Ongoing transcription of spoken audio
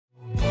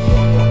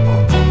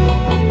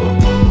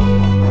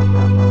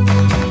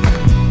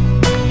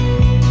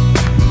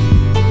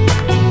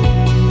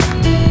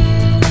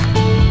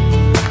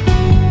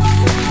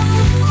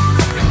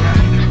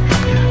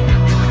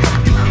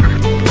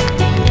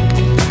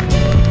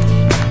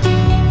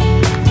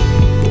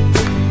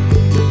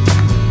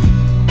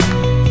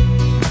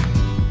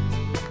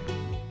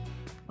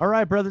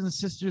brothers and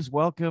sisters,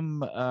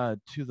 welcome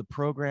to the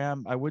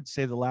program. I would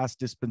say the last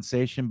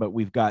dispensation, but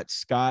we've got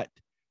Scott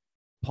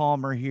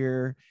Palmer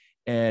here,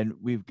 and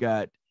we've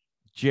got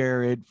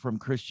Jared from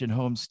Christian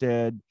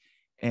Homestead,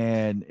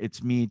 and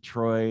it's me,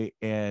 Troy,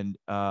 and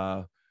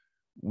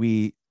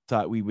we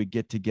thought we would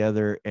get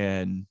together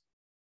and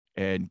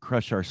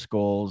crush our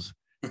skulls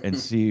and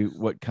see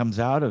what comes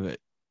out of it.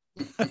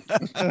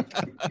 I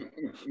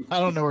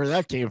don't know where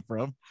that came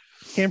from.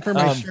 Came from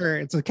my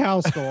shirt. It's a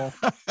cow skull.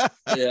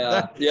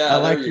 Yeah. I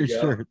like your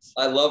shirts.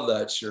 I love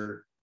that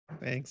shirt.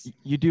 Thanks.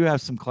 You do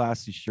have some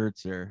classy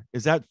shirts there.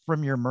 Is that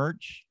from your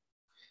merch?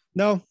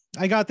 No,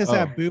 I got this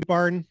at Boot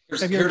Barn.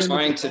 Here's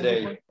mine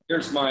today.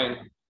 Here's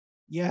mine.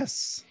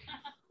 Yes.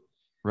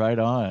 Right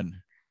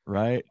on.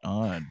 Right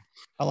on.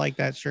 I like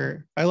that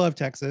shirt. I love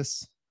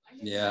Texas.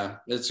 Yeah,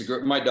 it's a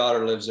great. My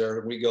daughter lives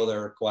there. We go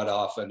there quite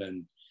often,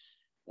 and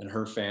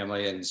her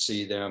family, and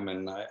see them.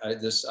 And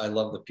I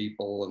love the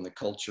people and the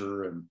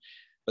culture,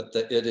 but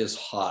it is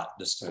hot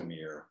this time of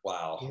year.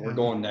 Wow. Yeah. We're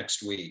going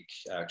next week,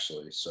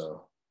 actually.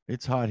 So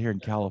it's hot here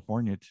in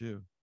California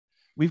too.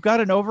 We've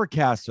got an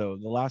overcast though.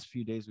 The last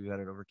few days we've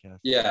had an overcast.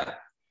 Yeah.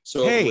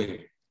 So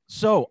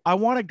so I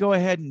want to go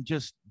ahead and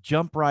just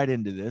jump right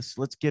into this.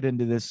 Let's get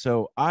into this.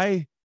 So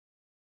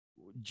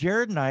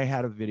Jared and I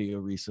had a video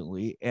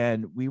recently,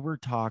 and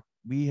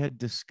we had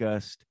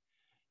discussed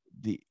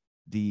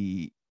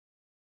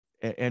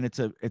and it's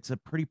a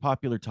pretty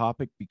popular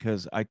topic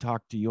because I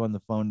talked to you on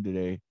the phone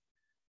today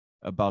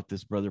about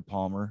this, Brother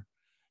Palmer.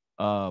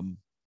 Why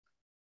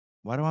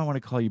do I want to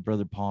call you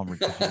Brother Palmer?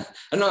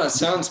 I know, it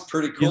sounds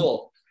pretty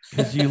cool.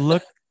 Because you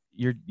look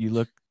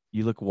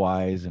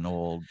wise and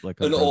old, like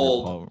an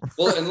old Palmer.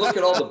 Well, and look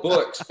at all the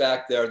books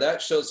back there.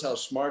 That shows how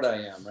smart I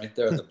am, right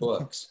there, the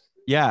books.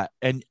 Yeah,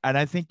 and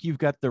I think you've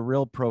got the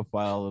real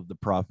profile of the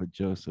prophet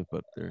Joseph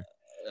up there.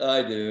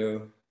 I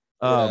do.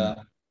 Yeah.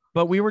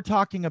 But we were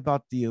talking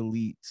about the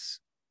intellectuals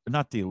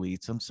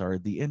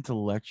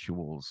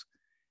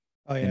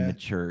in the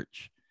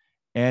church.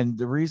 And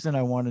the reason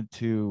I wanted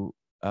to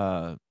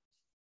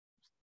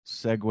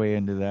segue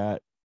into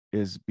that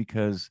is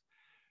because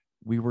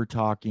we were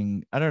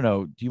talking, I don't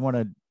know, do you want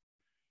to,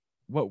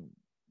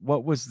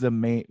 what was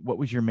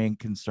your main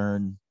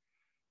concern,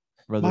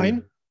 brother?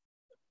 Mine?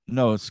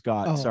 No,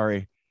 Scott,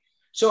 sorry.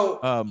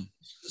 So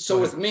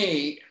with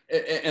me,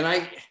 and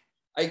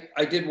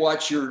I did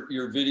watch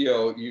your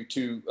video, you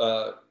two,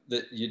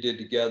 that you did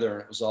together,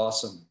 and it was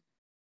awesome.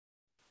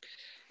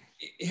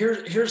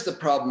 Here's the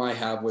problem I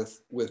have with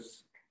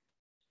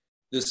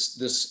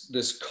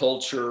this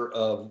culture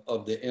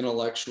of the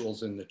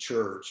intellectuals in the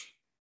church.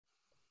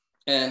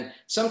 And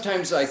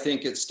sometimes I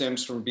think it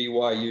stems from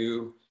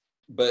BYU,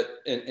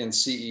 and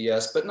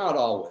CES, but not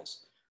always.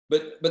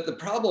 But the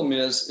problem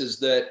is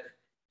that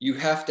you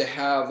have to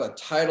have a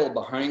title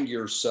behind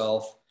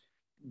yourself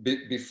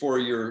before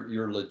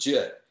you're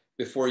legit,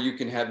 before you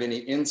can have any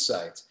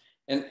insights.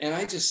 And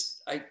that's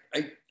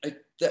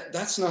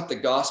not the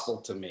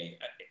gospel to me.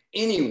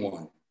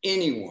 Anyone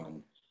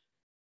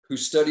who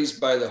studies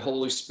by the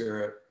Holy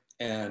Spirit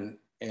and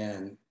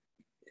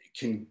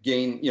can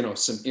gain,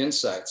 some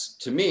insights,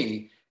 to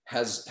me,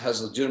 has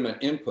legitimate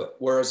input.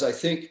 Whereas I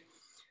think,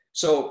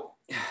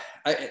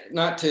 I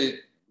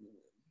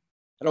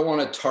don't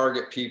want to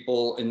target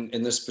people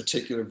in this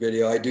particular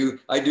video. I do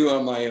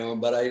on my own,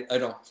 but I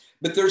don't.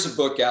 But there's a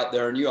book out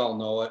there, and you all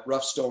know it,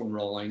 Rough Stone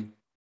Rolling.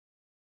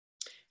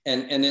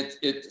 And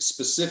it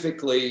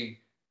specifically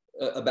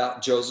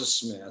about Joseph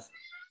Smith.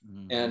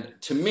 Mm-hmm. And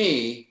to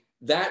me,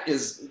 that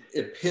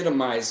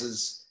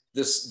epitomizes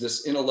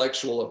this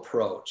intellectual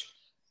approach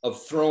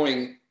of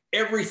throwing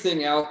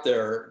everything out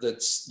there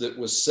that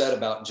was said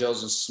about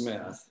Joseph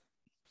Smith,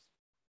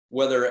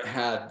 whether it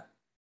had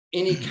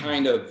any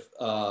kind of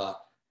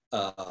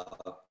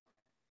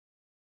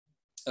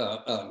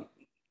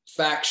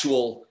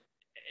factual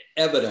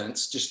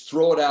evidence, just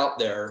throw it out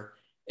there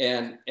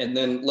and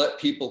then let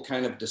people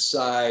kind of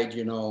decide,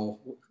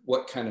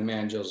 what kind of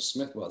man Joseph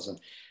Smith was. And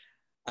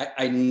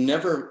I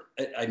never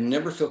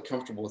feel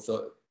comfortable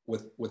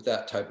with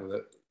that type of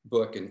a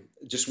book. And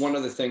just one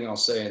other thing I'll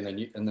say, and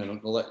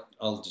then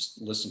I'll just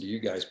listen to you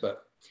guys.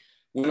 But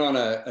went on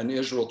an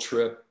Israel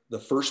trip. The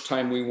first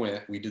time we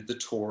went, we did the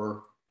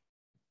tour.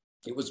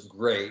 It was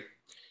great,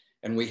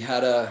 and we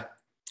had a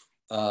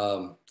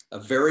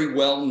very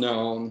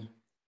well-known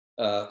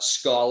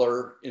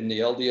scholar in the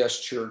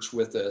LDS church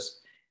with us.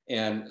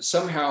 And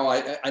somehow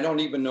I don't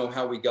even know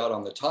how we got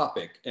on the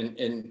topic,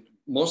 and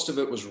most of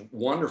it was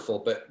wonderful,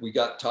 but we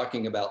got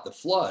talking about the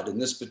flood. And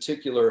this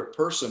particular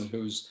person,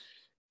 who's,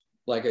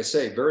 like I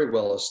say, very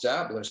well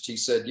established, he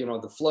said,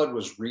 the flood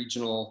was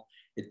regional.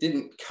 It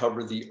didn't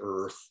cover the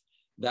earth.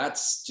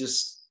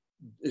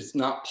 It's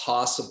not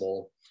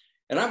possible.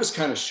 And I was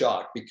kind of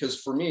shocked, because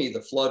for me,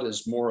 the flood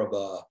is more of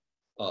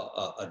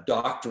a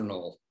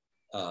doctrinal,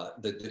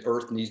 that the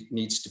earth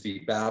needs to be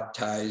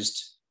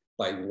baptized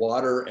by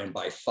water and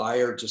by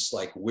fire, just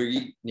like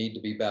we need to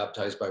be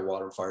baptized by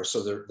water and fire.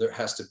 So there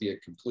has to be a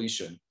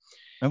completion.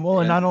 And well,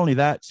 and not only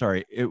that,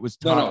 sorry, it was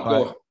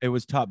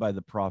taught by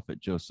the prophet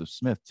Joseph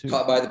Smith too.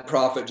 Taught by the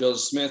prophet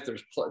Joseph Smith.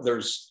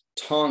 There's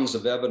tons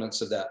of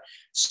evidence of that.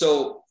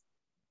 So,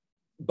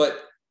 but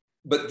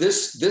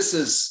this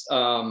is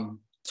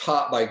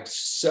taught by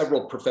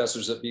several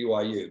professors at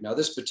BYU. Now,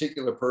 this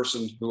particular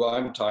person who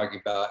I'm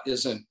talking about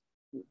he's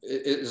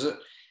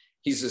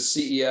a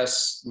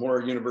CES,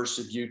 Moore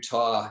University of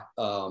Utah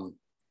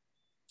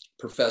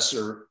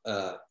professor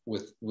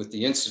with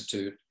the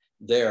institute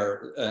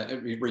there.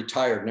 He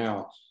retired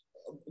now,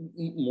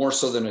 more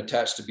so than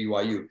attached to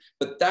BYU.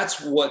 But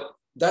that's what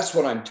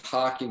I'm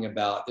talking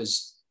about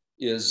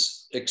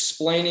is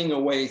explaining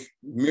away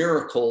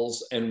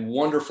miracles and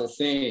wonderful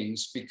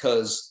things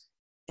because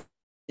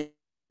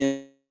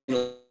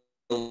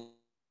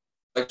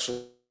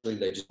actually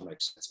they just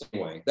make sense.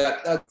 Anyway,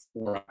 that's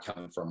where I'm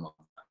coming from.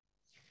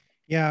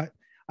 Yeah.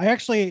 I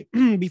actually,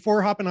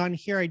 before hopping on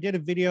here, I did a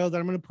video that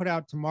I'm going to put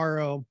out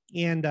tomorrow.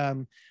 And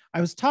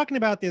I was talking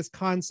about this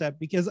concept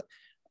because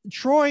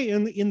Troy,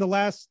 in the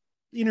last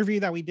interview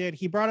that we did,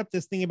 he brought up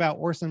this thing about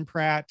Orson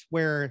Pratt,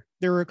 where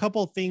there were a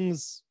couple of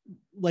things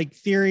like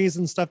theories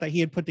and stuff that he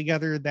had put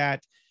together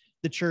that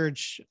the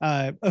church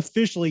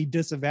officially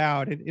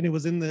disavowed. And it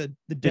was in the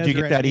desert. Did you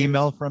get that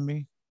email from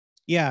me?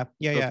 Yeah.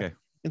 Okay.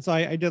 And so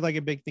I did like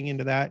a big thing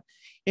into that.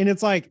 And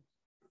it's like,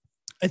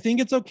 I think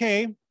it's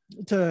okay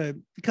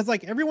because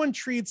like everyone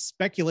treats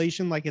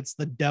speculation like it's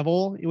the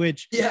devil,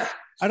 which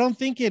I don't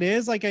think it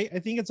is. Like, I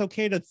think it's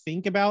okay to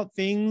think about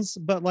things,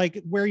 but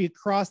like where you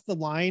cross the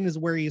line is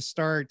where you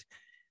start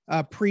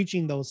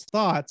preaching those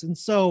thoughts. And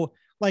so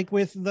like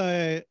with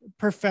the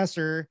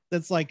professor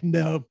that's like,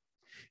 no,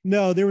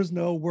 there was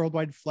no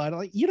worldwide flood.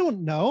 Like, you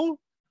don't know,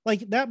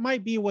 like that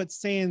might be what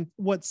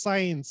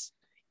science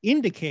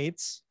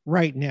indicates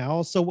right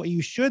now. So what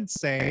you should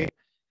say,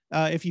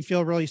 if you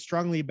feel really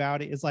strongly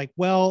about it, is like,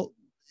 well,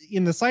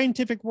 in the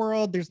scientific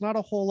world, there's not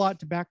a whole lot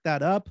to back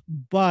that up,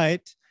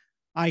 but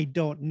I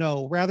don't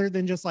know, rather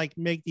than just like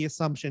make the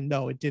assumption,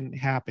 no, it didn't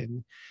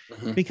happen.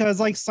 Because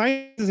like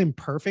science is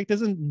imperfect,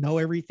 doesn't know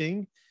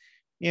everything.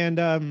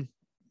 And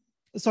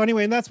so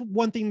anyway, and that's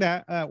one thing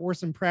that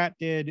Orson Pratt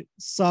did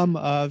some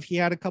of. He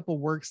had a couple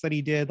works that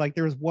he did. Like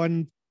there was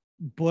one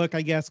book,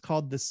 I guess,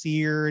 called The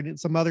Seer and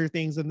some other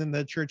things. And then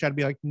the church had to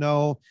be like,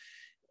 no,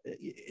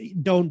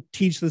 don't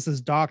teach this as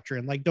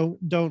doctrine. Like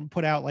don't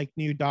put out like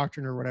new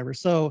doctrine or whatever.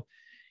 So,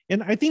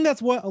 and I think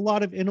that's what a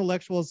lot of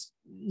intellectuals,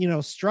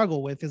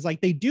 struggle with, is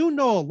like they do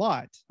know a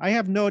lot. I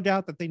have no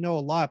doubt that they know a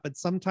lot, but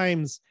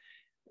sometimes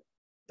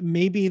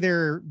maybe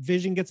their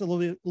vision gets a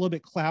little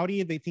bit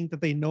cloudy. They think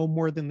that they know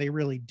more than they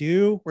really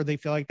do, or they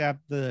feel like they have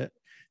the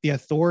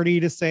authority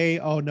to say,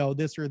 oh no,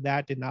 this or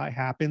that did not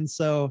happen.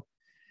 So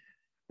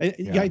I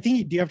think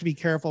you do have to be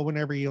careful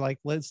whenever you like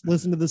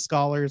listen to the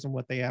scholars and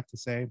what they have to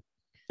say.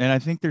 And I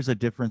think there's a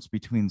difference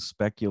between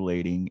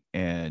speculating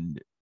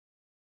and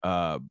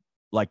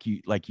like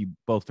you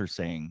both are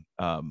saying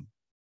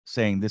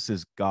this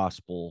is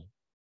gospel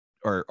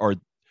or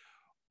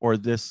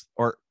this,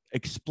 or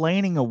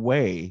explaining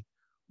away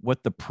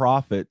what the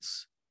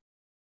prophets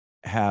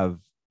have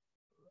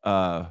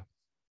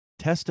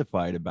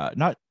testified about.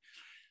 And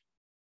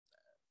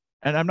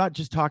I'm not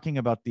just talking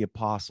about the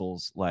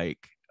apostles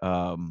like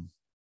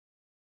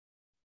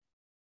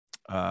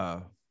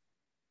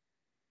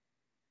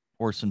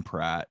Orson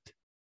Pratt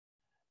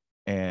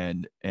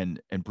and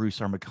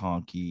Bruce R.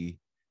 McConkie.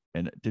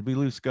 And did we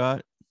lose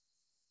Scott?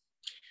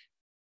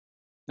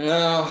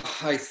 No,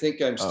 I think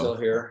I'm still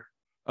here.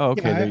 Oh,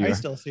 okay. Yeah, I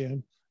still see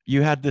him.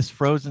 You had this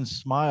frozen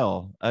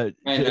smile. I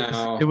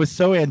know. It was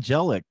so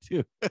angelic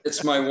too.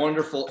 It's my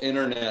wonderful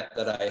internet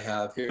that I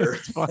have here.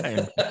 It's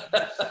fine.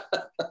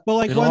 Well,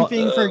 like one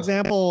thing, for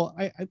example,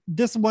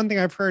 this one thing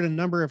I've heard a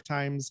number of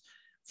times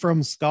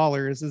from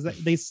scholars is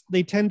that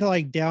they tend to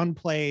like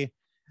downplay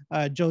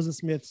Joseph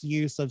Smith's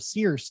use of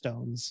seer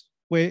stones,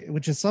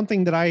 which is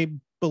something that I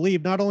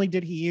believe. Not only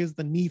did he use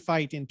the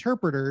Nephite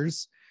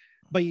interpreters,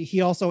 but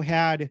he also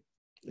had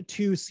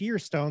 2 seer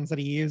stones that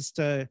he used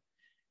to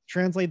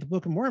translate the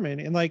Book of Mormon.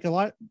 And like a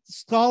lot of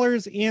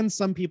scholars and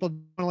some people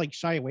want to like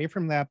shy away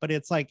from that, but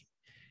it's like,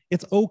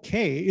 it's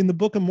okay. In the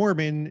Book of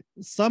Mormon,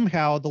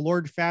 somehow the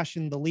Lord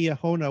fashioned the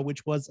Liahona,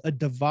 which was a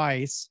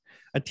device,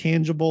 a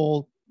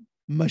tangible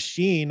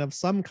machine of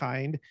some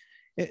kind.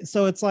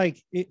 So it's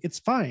like, it's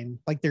fine.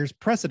 Like there's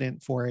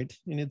precedent for it,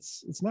 and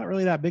it's not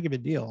really that big of a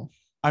deal.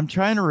 I'm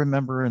trying to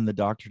remember in the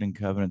Doctrine and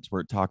Covenants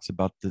where it talks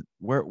about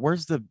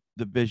where's the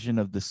vision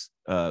of this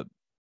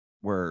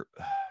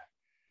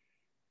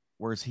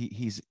where's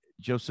he's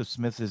Joseph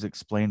Smith is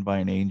explained by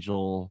an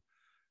angel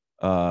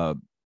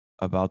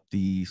about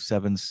the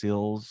 7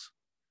 seals.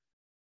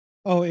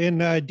 Oh, in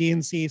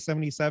DNC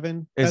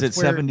 77. Is it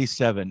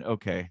 77?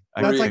 Okay.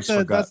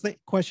 That's the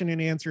question and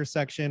answer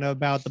section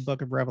about the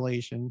Book of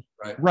Revelation.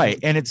 Right.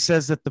 And it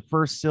says that the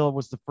first seal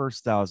was the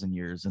first 1,000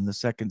 years, and the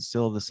second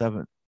seal the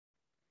second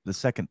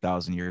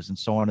 1,000 years, and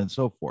so on and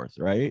so forth,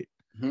 right?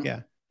 Mm-hmm. Yeah.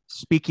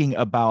 Speaking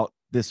about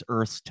this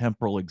earth's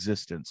temporal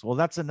existence. Well,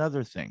 that's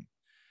another thing.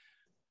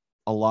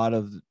 A lot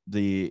of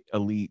the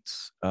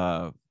elites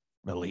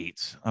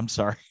elites. I'm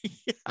sorry.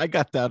 I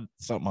got that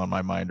something on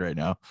my mind right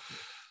now.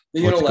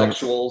 The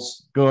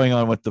intellectuals going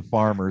on with the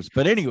farmers.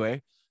 But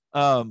anyway,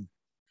 the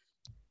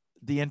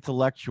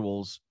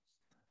intellectuals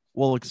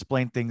will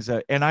explain things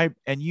that,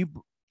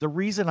 the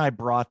reason I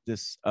brought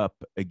this up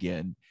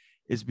again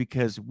is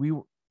because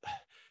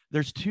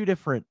there's two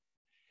different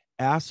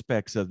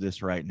aspects of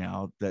this right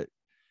now that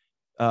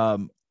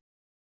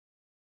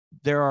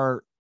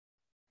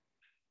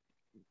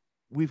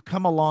we've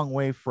come a long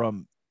way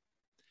from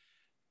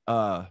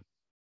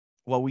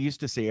we used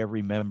to say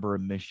every member a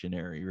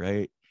missionary,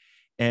 right?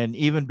 And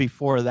even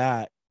before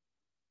that,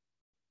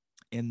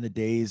 in the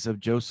days of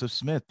Joseph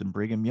Smith and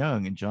Brigham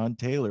Young and John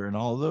Taylor and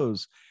all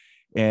those,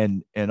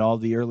 and all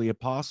the early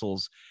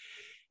apostles,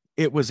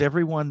 it was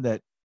everyone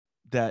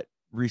that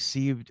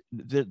received.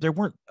 There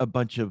weren't a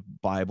bunch of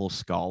Bible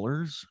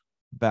scholars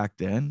back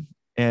then,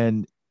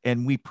 and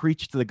we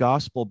preached the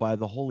gospel by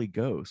the Holy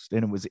Ghost,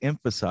 and it was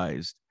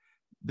emphasized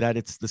that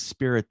it's the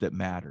Spirit that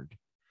mattered,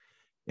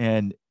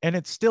 and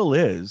it still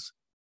is.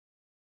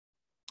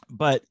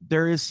 But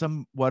there is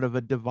somewhat of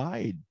a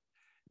divide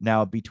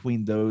now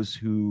between those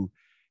who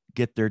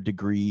get their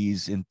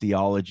degrees in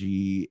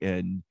theology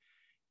and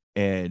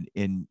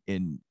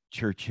in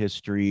church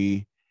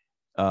history,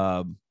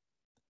 and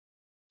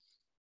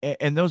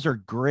those are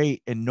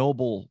great and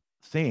noble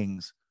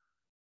things.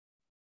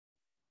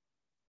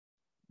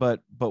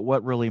 But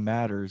what really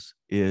matters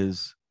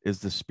is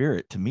the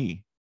Spirit to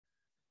me.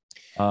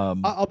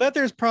 I'll bet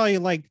there's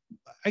probably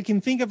I can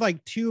think of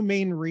two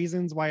main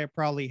reasons why it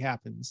probably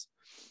happens.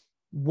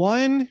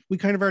 One, we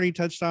kind of already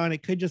touched on,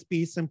 it could just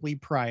be simply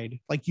pride.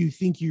 Like you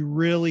think you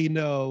really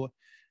know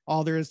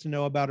all there is to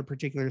know about a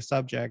particular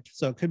subject.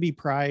 So it could be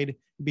pride,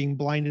 being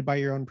blinded by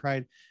your own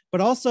pride, but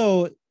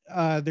also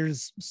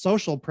there's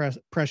social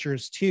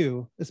pressures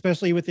too,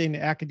 especially within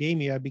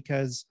academia,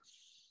 because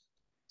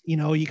you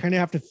kind of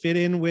have to fit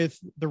in with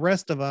the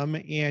rest of them,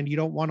 and you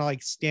don't want to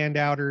stand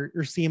out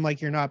or seem like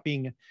you're not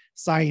being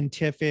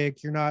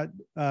scientific, you're not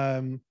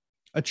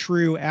a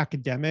true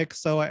academic.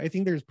 So I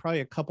think there's probably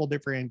a couple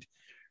different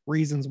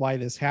reasons why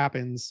this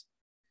happens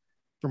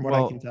from what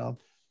I can tell.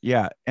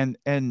 Yeah. And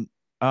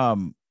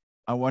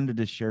I wanted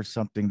to share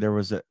something.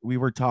 We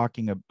were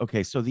talking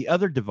okay, so the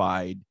other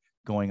divide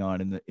going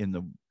on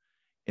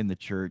in the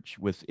church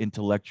with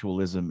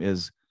intellectualism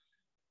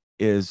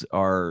is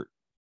our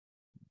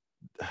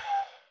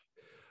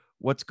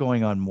what's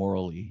going on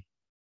morally.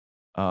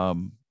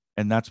 And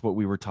that's what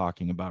we were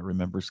talking about.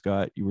 Remember,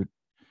 Scott, you were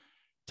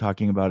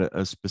talking about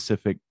a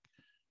specific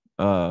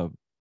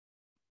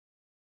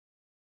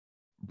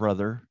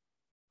brother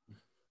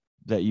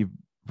that you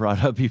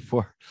brought up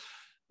before.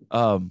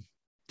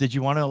 Did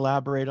you want to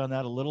elaborate on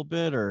that a little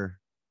bit, or?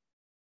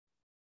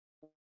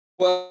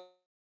 Well,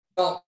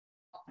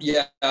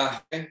 yeah.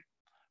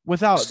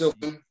 Without,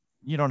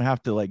 you don't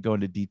have to go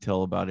into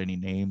detail about any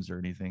names or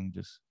anything.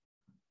 Just.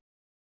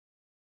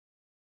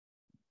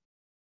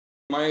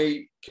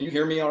 Can you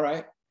hear me all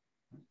right?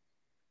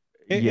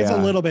 It's a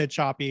little bit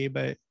choppy,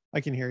 but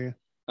I can hear you.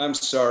 I'm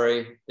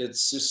sorry. It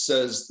just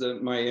says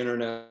that my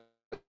internet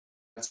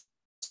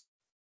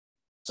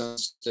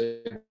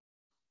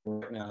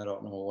right now. I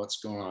don't know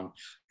what's going on.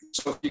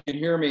 So if you can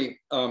hear me.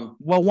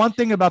 Well, one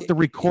thing about the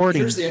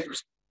recording. Here's the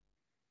interesting.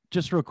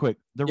 Just real quick,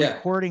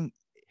 recording,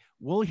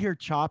 we'll hear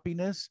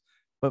choppiness,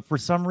 but for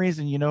some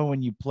reason,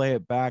 when you play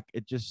it back,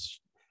 it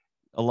just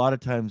a lot of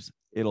times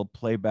it'll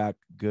play back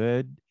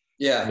good.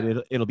 Yeah.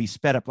 But it'll be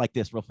sped up like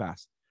this real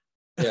fast.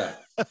 Yeah.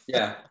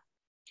 Yeah.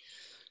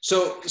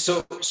 So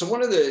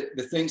one of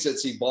the things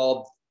that's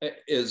evolved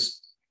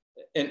is,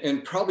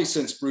 and probably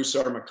since Bruce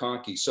R.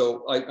 McConkie.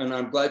 And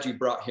I'm glad you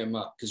brought him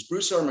up, because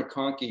Bruce R.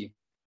 McConkie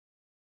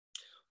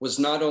was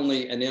not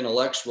only an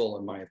intellectual,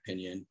 in my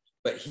opinion,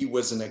 but he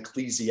was an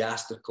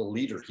ecclesiastical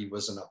leader. He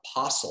was an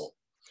apostle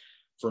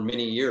for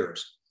many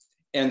years.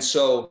 And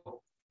so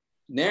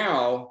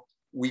now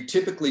we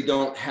typically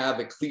don't have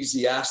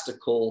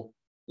ecclesiastical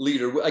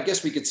leader. I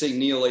guess we could say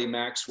Neil A.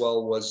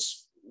 Maxwell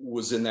was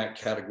in that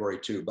category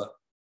too,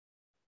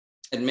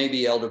 and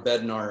maybe Elder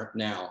Bednar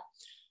now.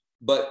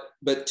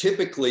 But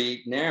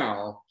typically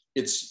now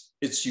it's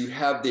you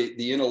have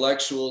the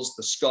intellectuals,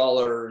 the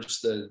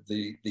scholars,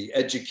 the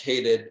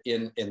educated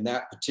in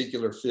that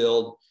particular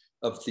field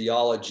of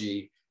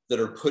theology that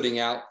are putting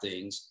out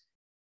things.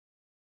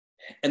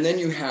 And then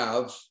you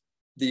have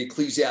the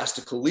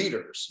ecclesiastical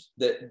leaders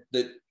that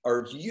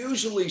are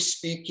usually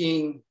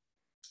speaking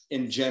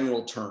in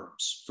general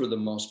terms for the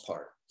most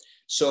part.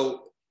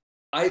 So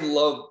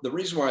the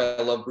reason why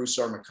I love Bruce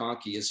R.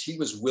 McConkie is he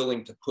was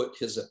willing to put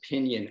his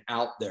opinion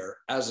out there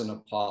as an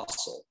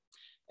apostle,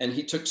 and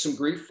he took some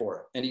grief for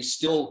it. And he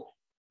still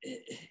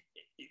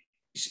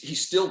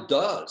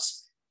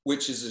does,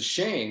 which is a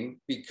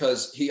shame,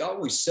 because he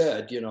always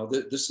said, he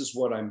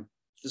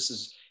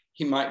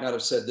might not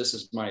have said, this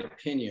is my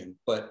opinion,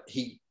 but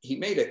he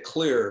made it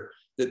clear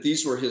that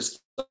these were his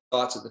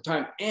thoughts at the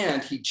time.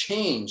 And he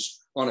changed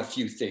on a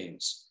few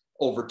things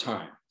over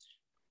time,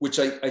 which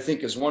I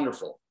think is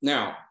wonderful.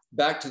 Now,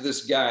 back to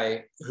this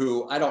guy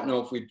who I don't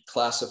know if we'd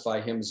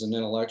classify him as an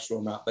intellectual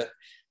or not, but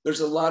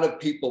there's a lot of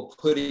people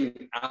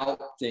putting out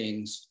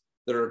things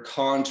that are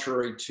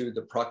contrary to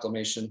the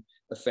proclamation,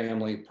 the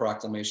family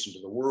proclamation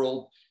to the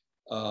world.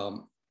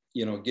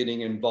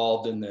 Getting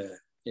involved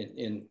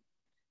in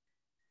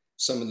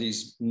some of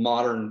these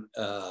modern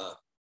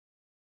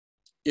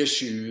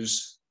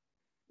issues,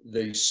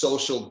 the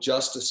social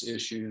justice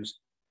issues,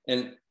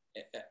 and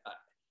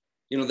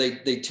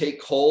they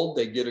take hold,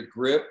 they get a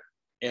grip,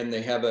 and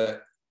they have a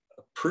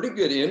pretty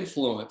good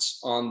influence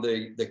on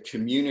the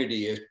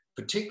community,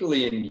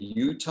 particularly in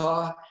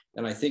Utah,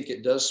 and I think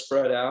it does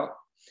spread out.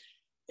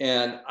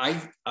 And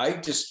I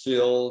just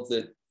feel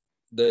that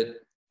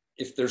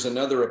if there's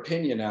another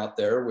opinion out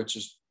there, which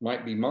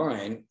might be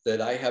mine,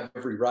 that I have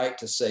every right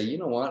to say, you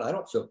know what, I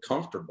don't feel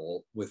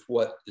comfortable with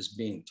what is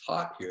being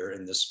taught here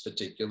in this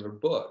particular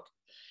book.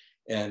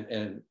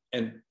 And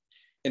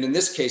in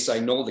this case, I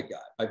know the guy.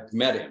 I've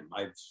met him.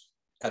 I've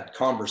had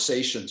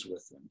conversations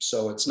with him.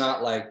 So it's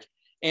not like,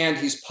 and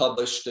he's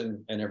published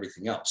and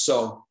everything else.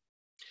 So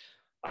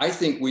I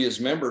think we as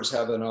members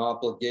have an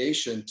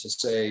obligation to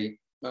say,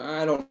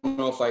 I don't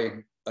know if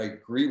I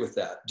agree with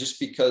that, just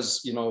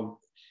because,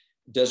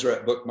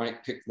 Deseret Book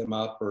might pick them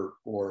up or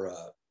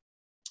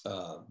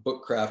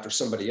Bookcraft or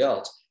somebody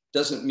else,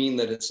 doesn't mean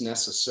that it's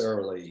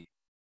necessarily,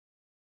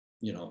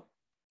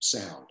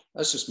 sound.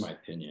 That's just my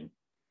opinion.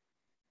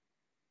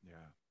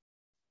 Yeah.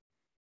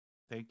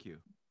 Thank you.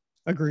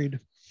 Agreed.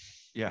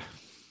 Yeah.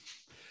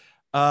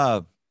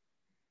 Let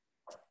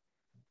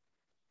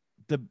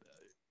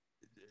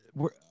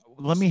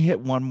me hit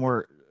one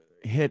more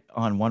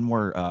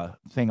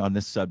thing on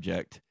this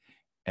subject,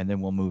 and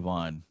then we'll move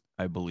on,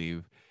 I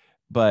believe.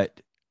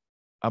 But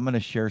I'm going to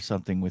share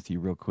something with you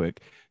real quick.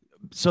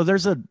 So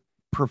there's a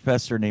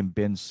professor named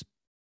Ben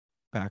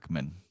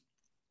Spackman.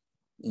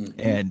 Mm-hmm.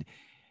 And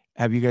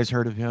have you guys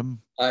heard of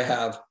him? I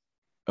have.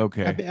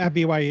 Okay. At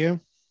BYU?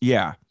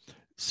 Yeah.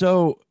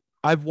 So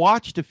I've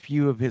watched a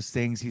few of his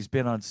things. He's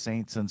been on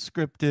Saints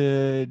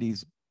Unscripted.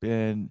 He's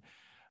been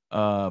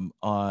on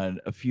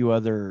a few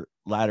other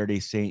Latter-day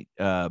Saint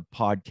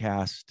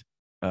podcast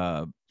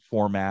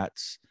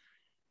formats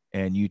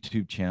and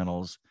YouTube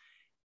channels.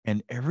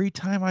 And every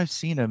time I've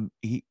seen him,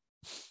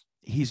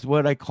 he's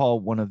what I call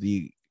one of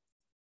the,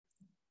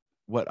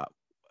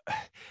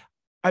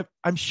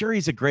 I'm sure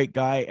he's a great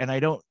guy, and I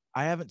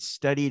haven't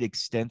studied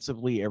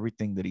extensively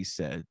everything that he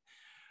said.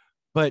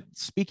 But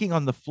speaking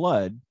on the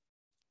flood,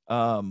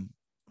 here,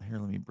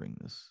 let me bring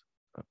this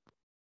up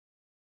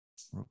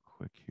real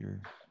quick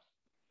here.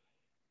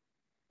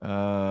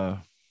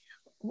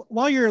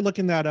 While you're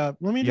looking that up,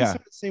 let me just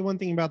say one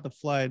thing about the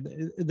flood.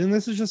 Then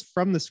this is just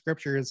from the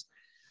scriptures.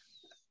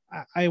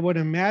 I would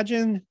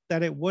imagine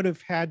that it would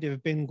have had to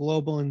have been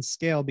global in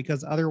scale,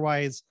 because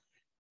otherwise,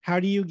 how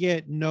do you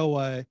get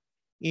Noah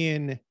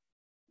in,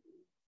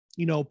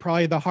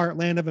 probably the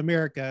heartland of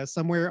America,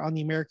 somewhere on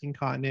the American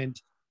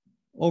continent,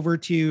 over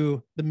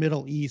to the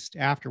Middle East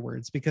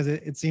afterwards? Because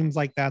it seems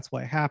like that's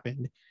what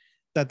happened,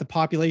 that the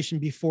population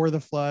before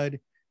the flood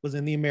was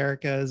in the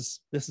Americas.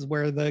 This is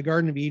where the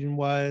Garden of Eden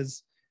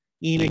was,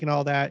 Enoch and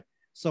all that.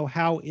 So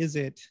how is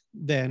it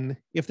then,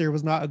 if there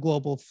was not a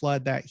global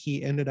flood, that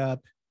he ended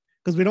up,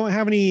 because we don't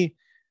have any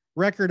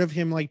record of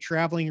him like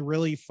traveling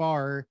really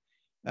far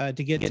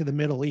to get to the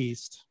Middle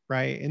East,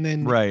 right? And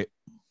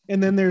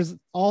then there's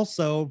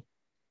also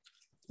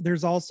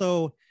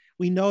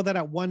we know that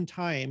at one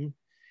time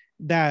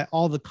that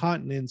all the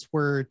continents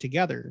were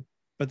together,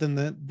 but then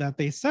that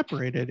they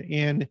separated.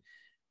 And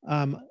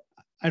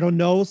I don't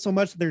know so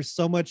much. There's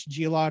so much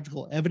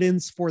geological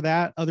evidence for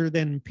that other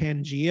than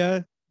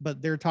Pangea,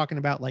 but they're talking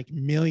about like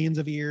millions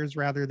of years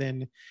rather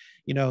than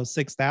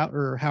 6,000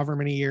 or however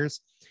many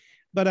years.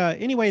 But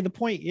anyway, the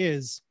point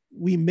is,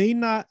 we may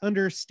not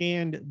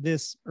understand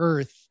this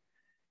earth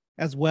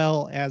as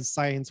well as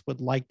science would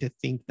like to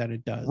think that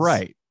it does.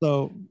 Right.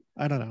 So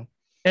I don't know.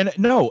 And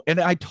no, and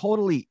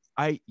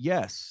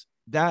yes,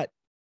 that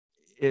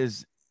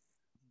is,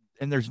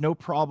 and there's no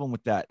problem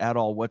with that at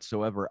all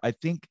whatsoever. I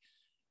think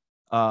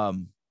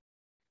the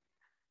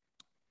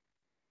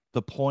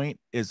point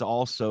is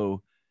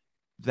also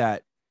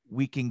that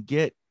we can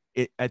get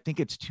it. I think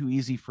it's too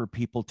easy for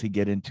people to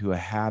get into a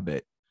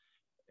habit,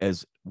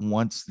 as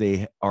once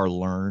they are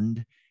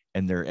learned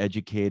and they're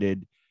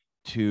educated,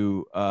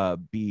 to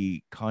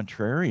be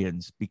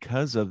contrarians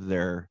because of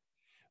their,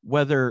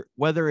 whether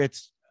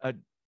it's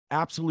an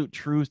absolute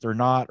truth or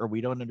not, or we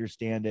don't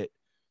understand it,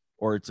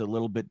 or it's a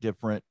little bit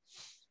different.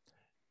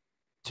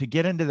 To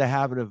get into the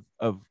habit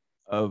of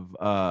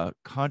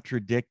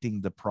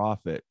contradicting the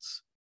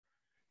prophets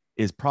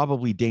is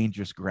probably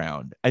dangerous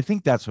ground. I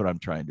think that's what I'm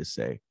trying to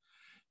say.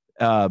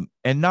 And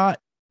not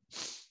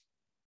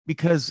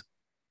because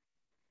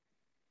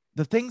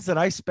the things that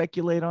I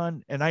speculate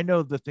on, and I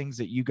know the things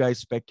that you guys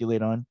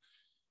speculate on,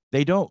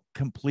 they don't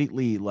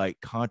completely like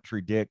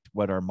contradict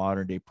what our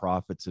modern day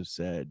prophets have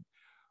said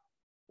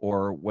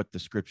or what the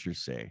scriptures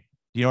say.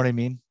 Do you know what I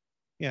mean?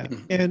 Yeah.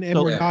 And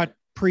so, we're not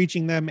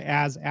preaching them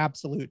as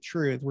absolute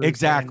truth. We're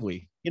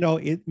exactly saying,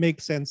 it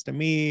makes sense to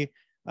me.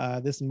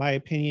 This is my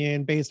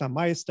opinion based on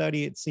my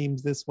study. It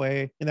seems this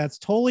way. And that's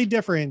totally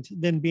different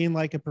than being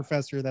like a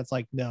professor that's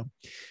like, no,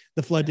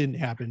 the flood didn't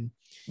happen.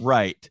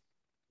 Right.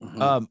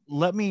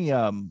 Let me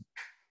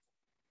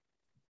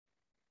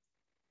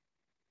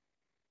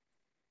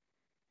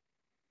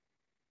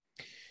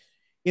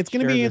it's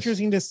going to be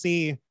interesting to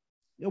see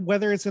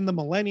whether it's in the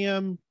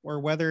millennium or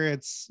whether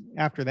it's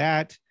after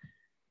that.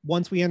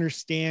 Once we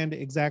understand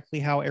exactly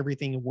how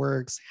everything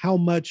works, how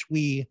much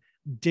we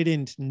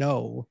didn't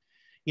know,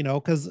 you know,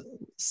 because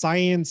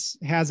science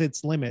has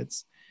its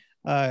limits.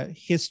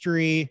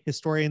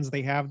 Historians,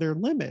 they have their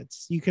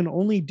limits. You can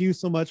only do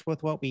so much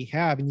with what we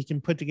have, and you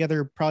can put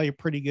together probably a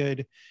pretty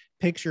good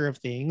picture of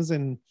things,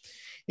 and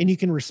you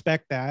can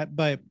respect that,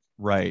 but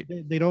right,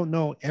 they don't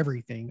know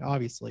everything,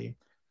 obviously.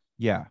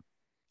 Yeah,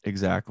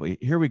 exactly.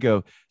 Here we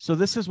go. So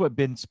this is what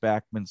Ben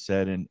Spackman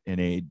said in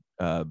a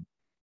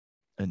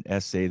an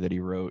essay that he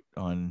wrote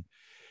on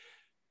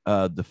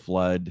the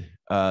flood.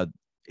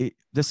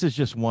 This is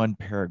just one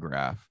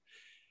paragraph,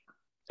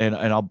 and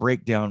I'll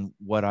break down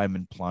what I'm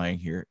implying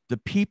here. The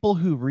people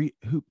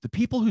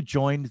who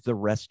joined the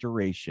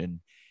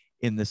Restoration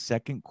in the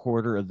second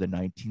quarter of the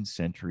 19th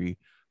century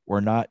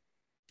were not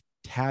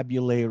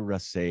tabula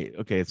rasa.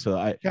 Okay,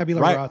 so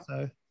tabula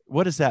rasa.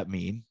 What does that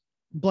mean?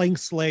 Blank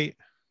slate.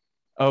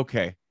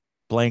 Okay,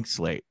 blank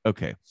slate.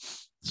 Okay,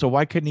 so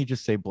why couldn't he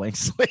just say blank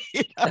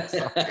slate? I'm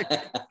sorry.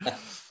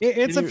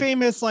 It's a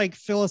famous like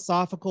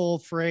philosophical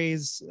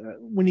phrase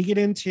when you get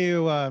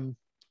into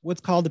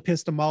what's called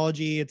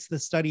epistemology. It's the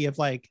study of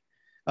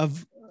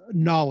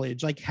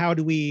knowledge, like how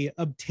do we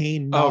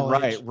obtain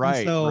knowledge.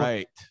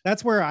 Right.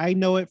 That's where I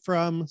know it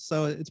from,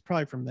 so it's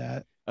probably from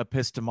that.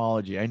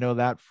 Epistemology, I know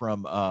that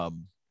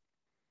from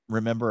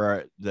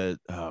remember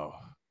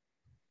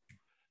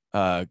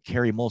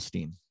Carrie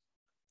Mulstein.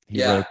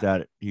 He wrote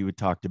that. He would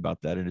talked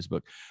about that in his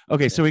book.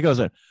 Okay, so he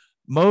goes on.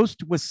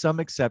 Most, with some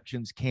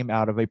exceptions, came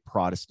out of a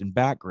Protestant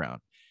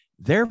background.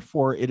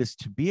 Therefore, it is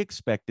to be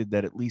expected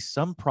that at least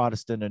some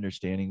Protestant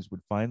understandings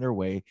would find their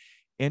way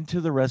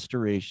into the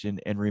Restoration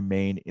and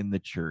remain in the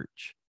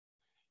church.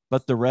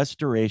 But the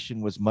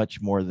Restoration was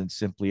much more than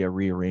simply a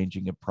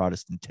rearranging of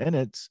Protestant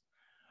tenets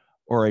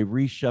or a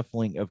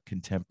reshuffling of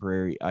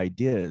contemporary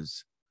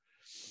ideas.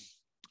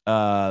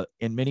 In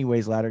many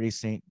ways, Latter-day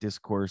Saint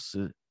discourse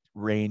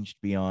ranged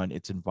beyond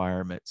its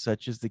environment,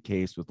 such is the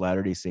case with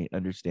Latter-day Saint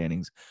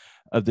understandings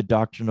of the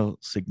doctrinal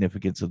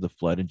significance of the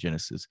flood in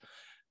Genesis.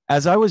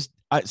 As I was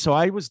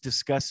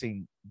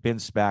discussing Ben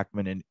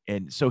Spackman,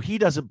 and so he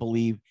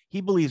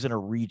believes in a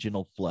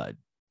regional flood,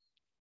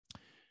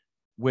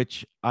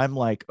 which I'm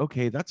like,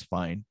 okay, that's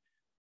fine,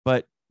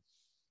 but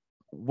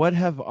what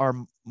have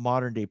our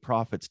modern day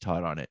prophets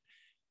taught on it?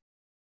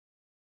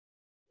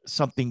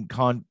 Something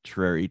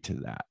contrary to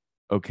that.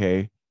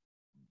 Okay,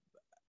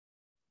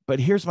 but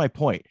here's my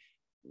point: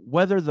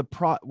 whether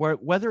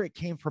it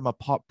came from a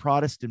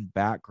Protestant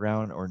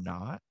background or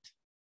not,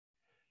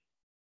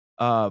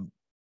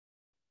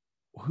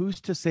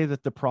 who's to say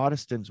that the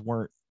Protestants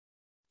weren't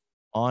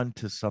on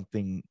to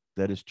something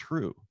that is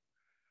true?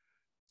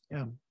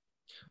 Yeah.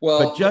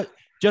 Well, but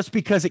just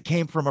because it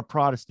came from a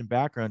Protestant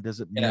background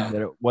doesn't mean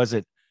that it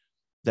wasn't,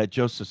 that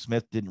Joseph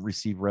Smith didn't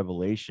receive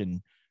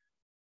revelation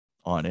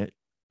on it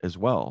as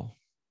well.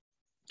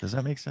 Does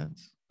that make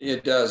sense?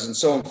 It does. And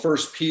so in 1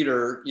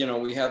 Peter,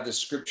 we have this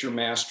scripture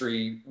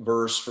mastery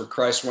verse, for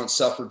Christ once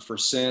suffered for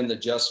sin, the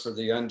just for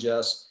the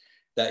unjust,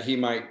 that he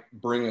might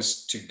bring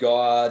us to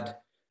God.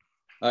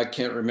 I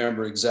can't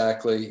remember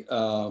exactly,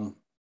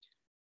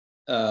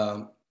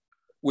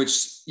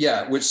 which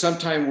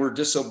sometime were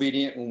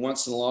disobedient, and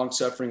once in the long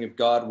suffering of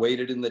God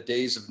waited in the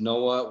days of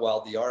Noah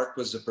while the ark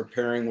was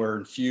preparing,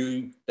 wherein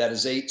few, that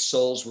is 8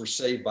 souls, were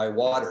saved by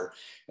water.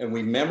 And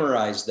we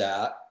memorized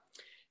that.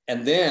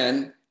 And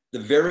then the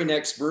very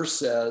next verse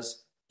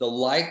says, the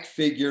like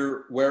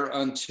figure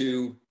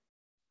whereunto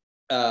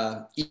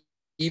doth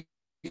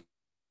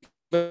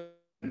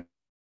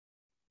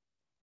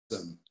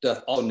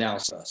also now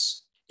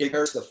us. It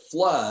compares the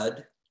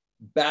flood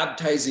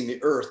baptizing the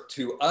earth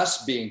to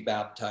us being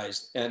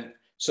baptized. And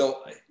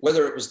so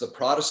whether it was the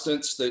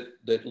Protestants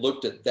that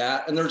looked at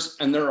that,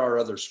 and there are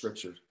other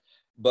scriptures,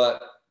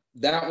 but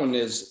that one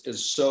is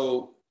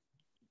so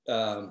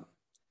to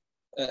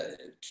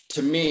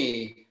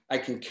me, I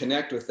can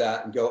connect with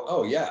that and go,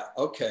 oh yeah,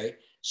 okay.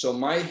 So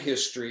my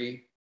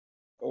history,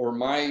 or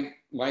my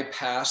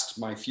past,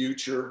 my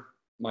future,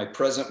 my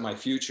present, my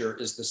future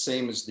is the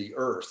same as the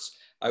earth's.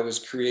 I was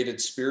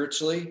created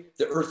spiritually.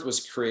 The earth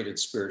was created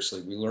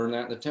spiritually. We learned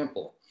that in the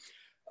temple.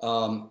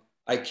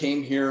 I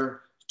came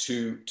here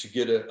to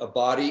get a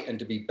body and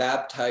to be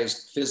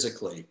baptized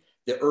physically.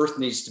 The earth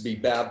needs to be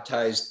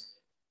baptized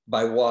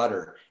by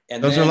water.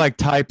 And those are like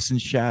types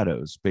and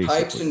shadows,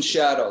 basically. Types and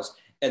shadows.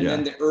 And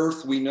then the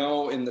earth, we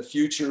know in the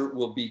future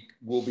will be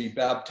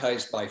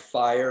baptized by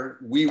fire.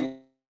 We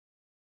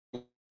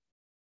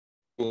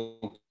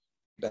will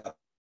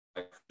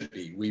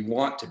be. We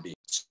want to be.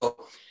 So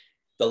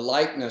the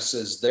likeness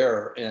is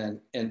there, and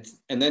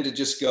then to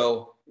just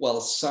go, well,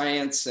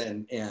 science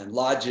and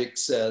logic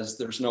says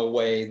there's no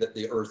way that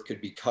the earth could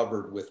be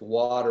covered with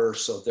water.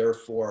 So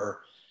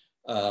therefore,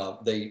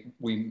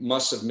 we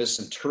must have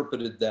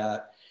misinterpreted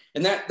that.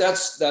 And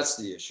that's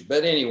the issue.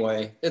 But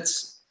anyway,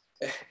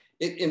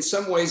 in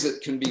some ways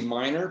it can be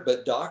minor,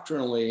 but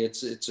doctrinally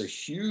it's a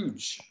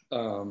huge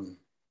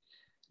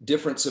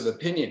difference of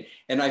opinion.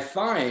 And I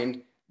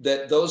find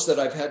that those that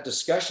I've had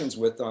discussions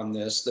with on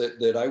this,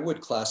 that I would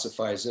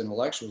classify as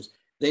intellectuals,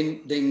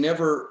 they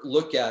never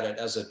look at it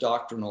as a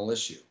doctrinal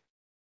issue,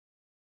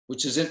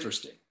 which is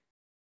interesting.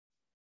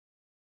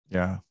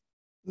 Yeah.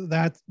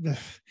 That's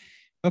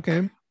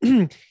okay.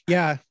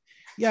 Yeah.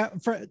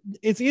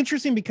 It's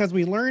interesting because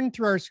we learn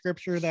through our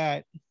scripture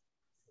that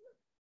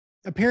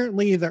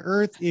apparently the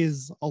earth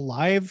is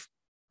alive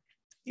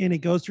and it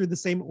goes through the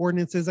same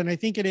ordinances. And I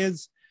think it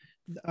is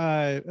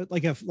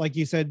like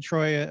you said,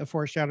 Troy, a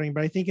foreshadowing,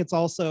 but I think it's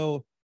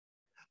also,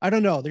 I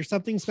don't know, there's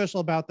something special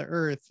about the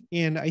earth.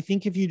 And I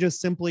think if you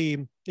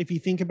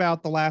think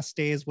about the last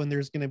days when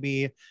there's going to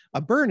be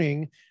a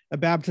burning, a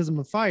baptism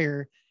of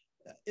fire,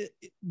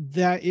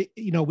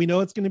 we know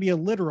it's going to be a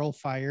literal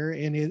fire,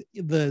 and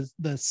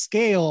the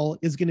scale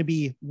is going to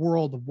be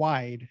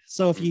worldwide.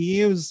 So if you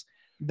use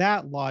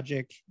that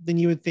logic, then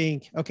you would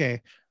think,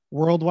 okay,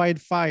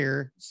 worldwide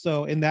fire.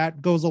 So, and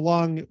that goes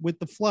along with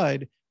the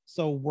flood.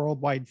 So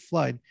worldwide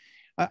flood.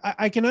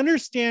 I can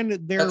understand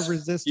their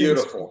resistance.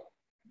 Beautiful.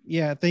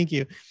 Yeah, thank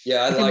you.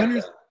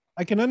 Yeah,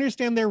 I can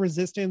understand their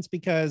resistance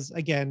because,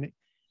 again,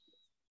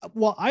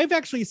 well,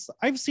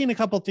 I've seen a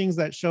couple things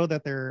that show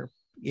that there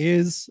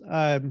is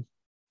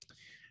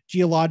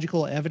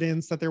geological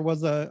evidence that there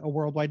was a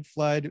worldwide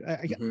flood.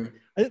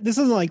 This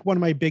isn't like one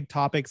of my big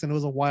topics, and it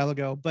was a while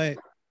ago, but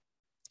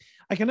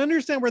I can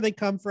understand where they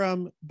come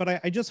from.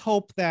 But I just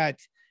hope that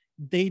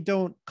they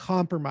don't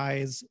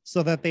compromise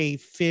so that they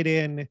fit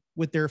in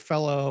with their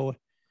fellow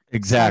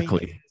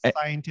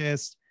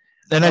scientists.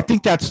 And I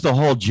think that's the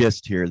whole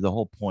gist here. The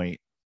whole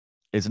point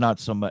is not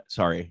so much.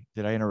 Sorry,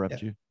 did I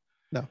interrupt you?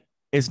 No,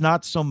 it's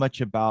not so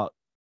much about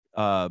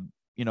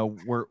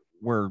we're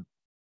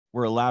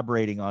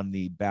elaborating on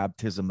the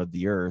baptism of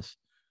the earth.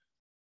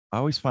 I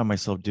always find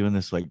myself doing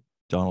this like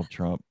Donald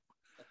Trump.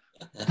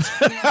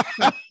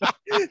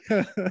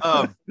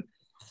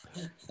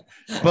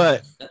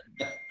 But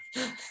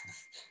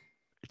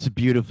it's a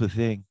beautiful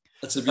thing.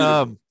 That's a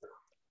beautiful.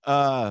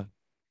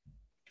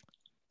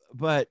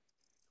 But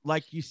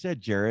like you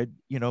said, Jared,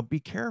 be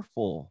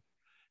careful.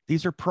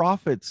 These are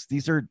prophets.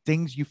 These are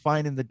things you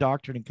find in the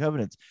Doctrine and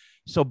Covenants.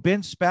 So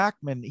Ben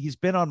Spackman, he's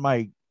been on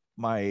my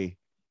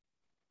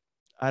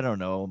I don't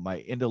know, my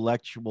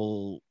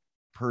intellectual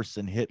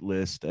person hit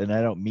list, and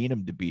I don't mean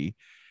him to be.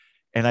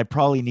 And I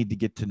probably need to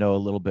get to know a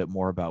little bit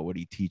more about what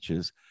he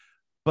teaches.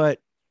 But,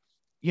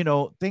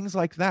 things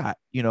like that,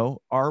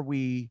 are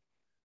we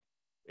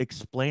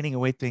explaining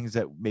away things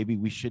that maybe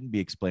we shouldn't be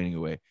explaining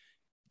away?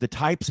 The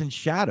types and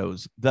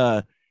shadows,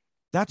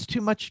 that's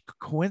too much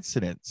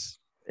coincidence,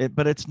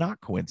 but it's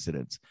not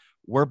coincidence.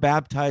 We're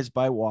baptized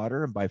by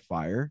water and by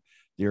fire.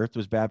 The earth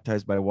was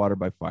baptized by water,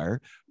 by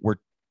fire.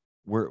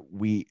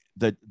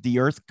 The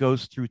earth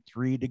goes through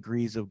 3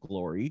 degrees of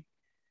glory.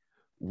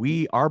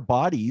 Our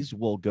bodies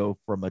will go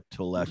from a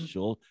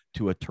celestial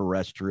to a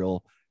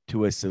terrestrial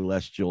to a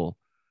celestial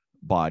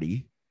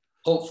body.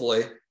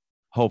 Hopefully.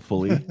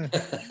 Hopefully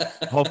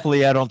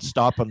I don't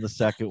stop on the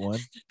second one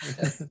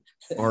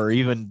or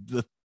even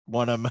the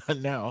one I'm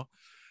on now.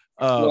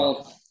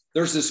 Well,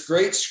 there's this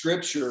great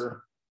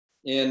scripture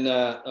in,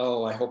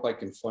 I hope I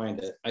can find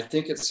it. I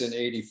think it's in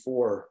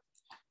 84,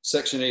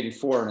 section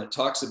 84, and it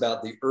talks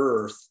about the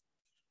earth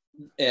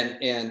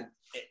and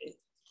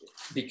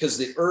because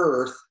the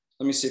earth,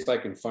 let me see if I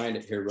can find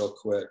it here real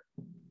quick.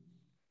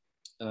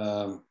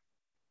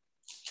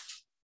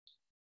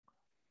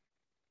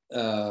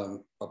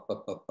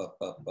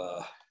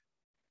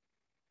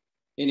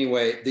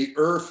 Anyway, the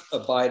earth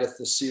abideth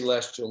the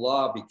celestial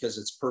law because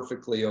it's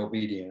perfectly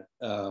obedient.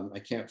 I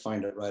can't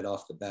find it right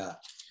off the bat,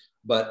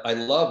 but I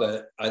love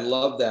it. I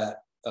love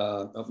that.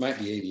 It might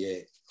be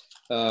 88.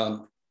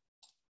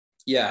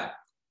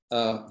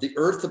 The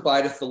earth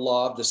abideth the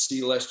law of the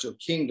celestial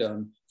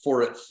kingdom,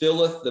 for it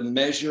filleth the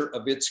measure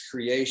of its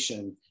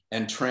creation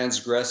and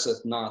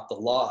transgresseth not the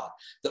law.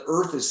 The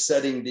earth is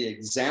setting the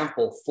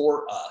example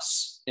for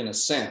us in a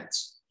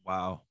sense.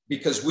 Wow.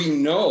 Because we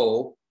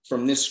know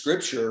from this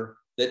scripture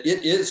that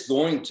it is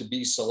going to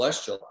be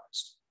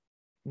celestialized.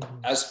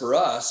 As for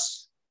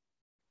us,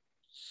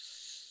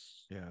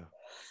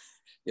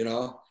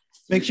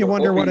 makes you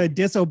wonder what a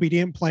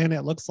disobedient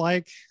planet looks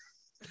like.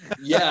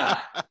 Yeah,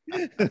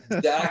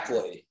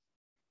 exactly.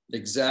 But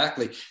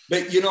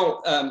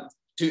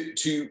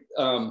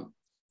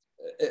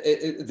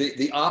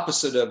the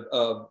opposite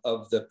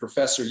of the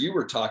professor you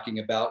were talking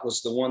about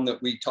was the one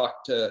that we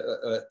talked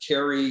to,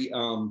 Carrie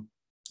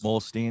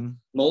Molstein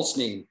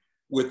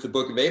with the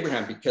Book of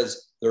Abraham,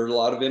 because there are a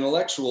lot of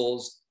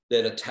intellectuals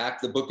that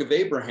attack the Book of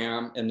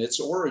Abraham and its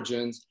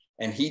origins,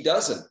 and he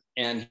doesn't.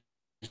 And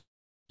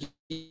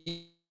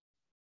he's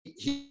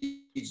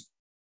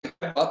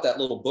bought that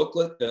little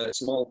booklet, the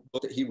small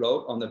book that he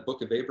wrote on the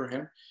Book of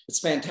Abraham. It's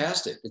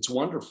fantastic. It's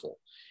wonderful.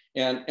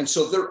 And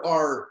so there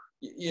are,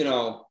 you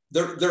know,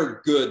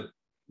 they're good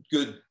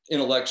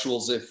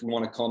intellectuals, if we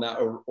want to call them that,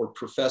 or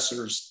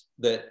professors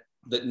that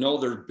know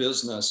their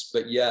business,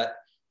 but yet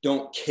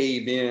don't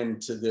cave in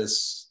to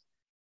this,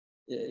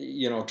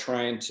 you know,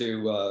 trying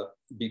to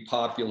be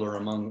popular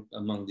among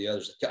the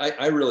others.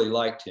 I really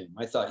liked him.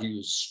 I thought he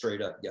was a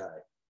straight up guy.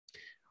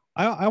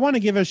 I want to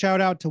give a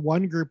shout out to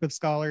one group of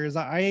scholars.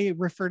 I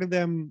refer to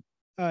them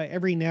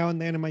every now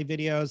and then in my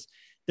videos.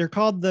 They're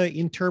called the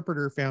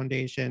Interpreter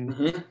Foundation.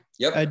 Mm-hmm.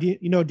 Yep.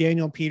 You know,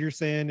 Daniel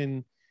Peterson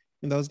and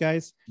those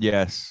guys?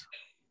 Yes.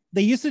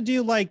 They used to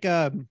do like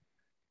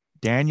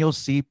Daniel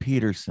C.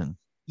 Peterson.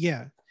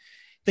 Yeah.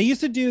 They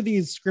used to do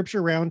these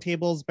scripture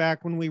roundtables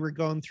back when we were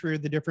going through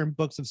the different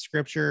books of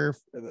scripture.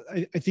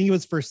 I think it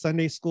was for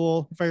Sunday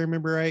school, if I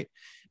remember right.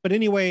 But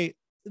anyway,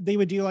 they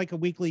would do like a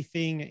weekly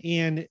thing,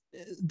 and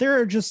there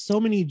are just so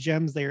many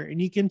gems there.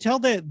 And you can tell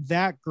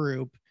that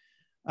group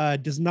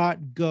does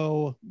not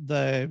go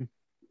the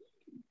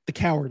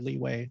cowardly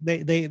way.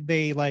 They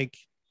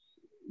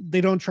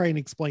don't try and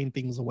explain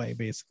things away.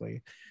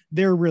 Basically,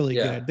 they're really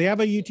good. They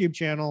have a YouTube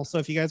channel, so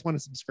if you guys want to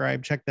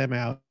subscribe, check them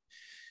out.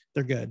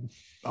 They're good.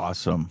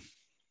 Awesome.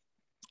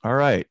 All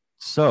right.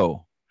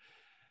 So,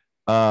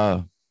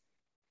 where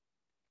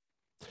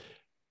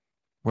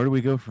do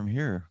we go from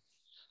here?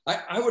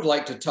 I would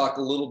like to talk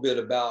a little bit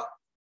about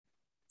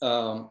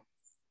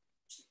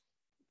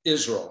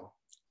Israel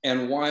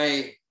and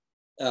why.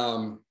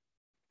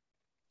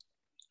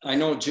 I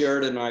know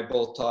Jared and I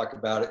both talk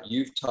about it.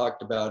 You've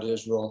talked about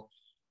Israel,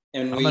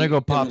 and I'm gonna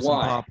go pop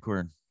some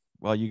popcorn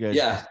while you guys.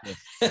 Yeah,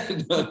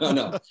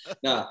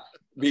 no,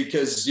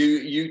 because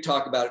you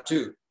talk about it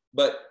too.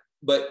 But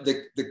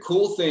the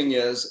cool thing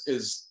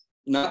is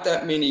not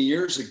that many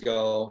years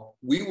ago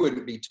we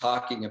wouldn't be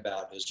talking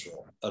about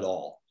Israel at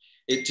all.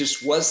 It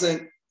just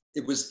wasn't.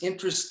 It was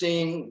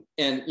interesting,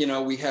 and you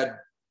know we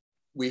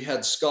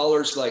had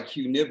scholars like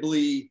Hugh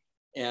Nibley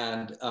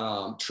and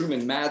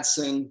Truman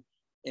Madsen,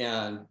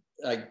 and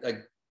I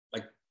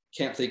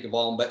can't think of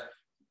all of them, but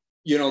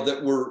you know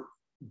that were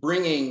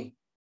bringing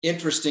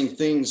interesting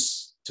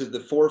things to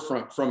the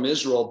forefront from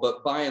Israel.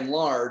 But by and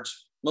large,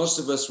 most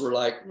of us were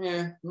like,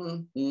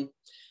 And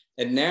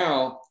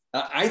now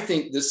I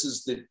think this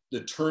is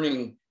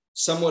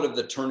somewhat of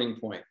the turning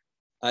point.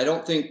 I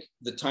don't think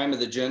the time of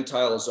the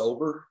Gentile is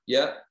over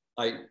yet.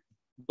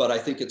 But I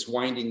think it's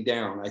winding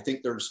down. I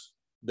think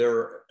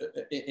there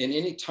in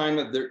any time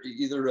of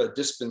either a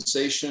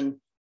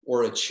dispensation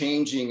or a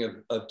changing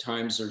of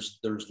times,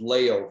 there's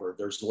layover,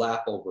 there's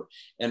lapover.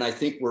 And I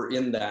think we're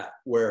in that,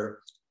 where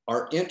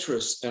our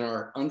interest and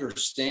our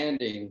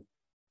understanding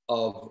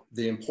of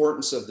the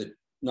importance of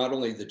not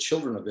only the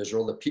children of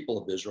Israel, the people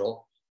of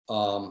Israel,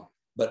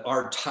 but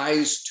our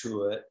ties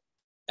to it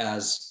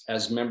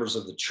as members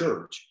of the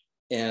church.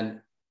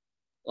 And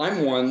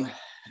I'm one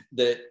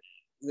that,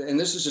 and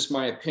this is just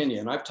my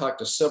opinion, I've talked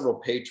to several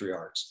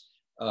patriarchs.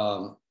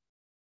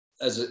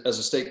 As a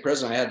stake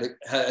president,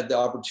 I had the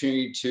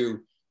opportunity to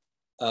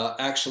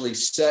actually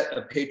set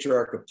a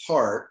patriarch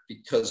apart,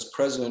 because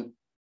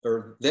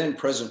then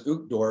President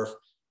Uchtdorf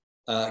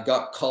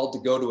got called to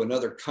go to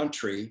another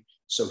country.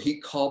 So he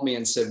called me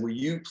and said, "Will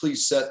you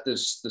please set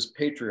this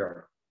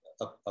patriarch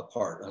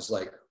apart?" I was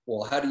like,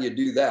 "Well, how do you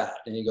do that?"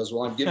 And he goes,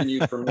 "Well, I'm giving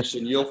you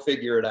permission. You'll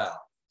figure it out."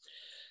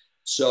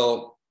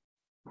 So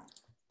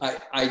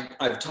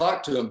I've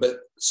talked to him, but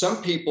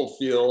some people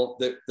feel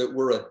that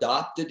we're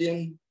adopted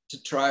into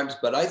tribes.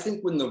 But I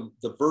think when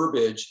the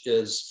verbiage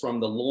is from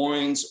the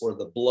loins or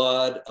the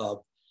blood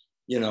of,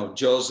 you know,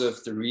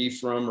 Joseph through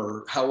Ephraim,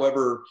 or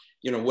however,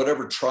 you know,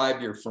 whatever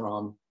tribe you're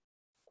from,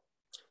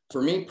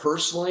 for me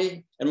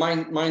personally, and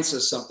mine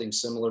says something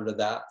similar to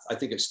that. I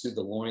think it's through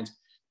the loins.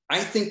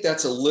 I think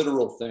that's a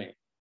literal thing.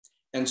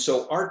 And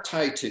so our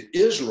tie to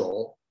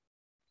Israel,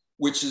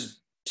 which is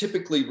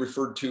typically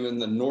referred to in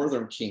the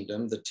northern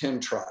kingdom, the 10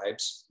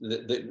 tribes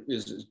that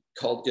is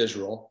called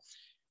Israel.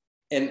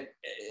 And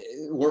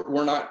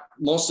we're not,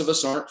 most of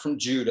us aren't from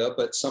Judah,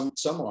 but some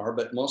are,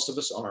 but most of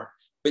us aren't.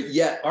 But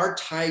yet our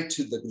tie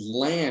to the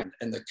land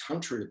and the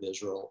country of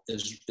Israel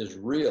is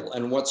real,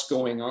 and what's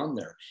going on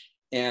there.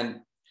 And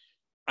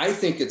I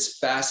think it's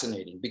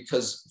fascinating,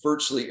 because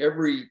virtually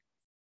every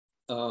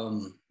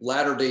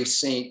Latter-day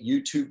Saint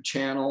YouTube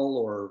channel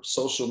or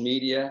social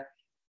media,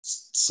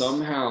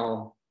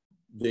 somehow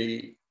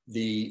the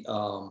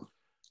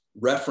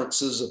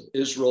references of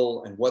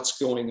Israel and what's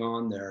going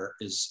on there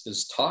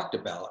is talked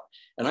about.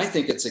 And I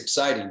think it's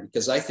exciting,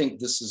 because I think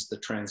this is the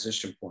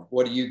transition point.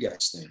 What do you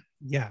guys think?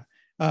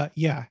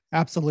 Yeah,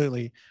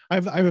 absolutely. I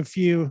have a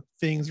few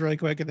things really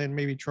quick, and then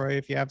maybe Troy,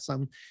 if you have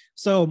some.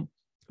 So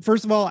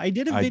first of all, I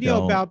did a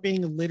video about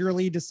being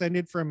literally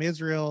descended from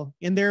Israel,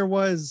 and there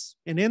was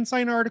an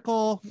Ensign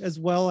article as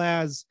well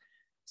as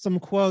some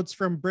quotes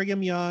from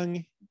Brigham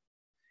Young,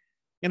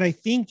 and I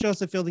think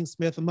Joseph Fielding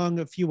Smith, among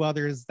a few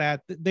others,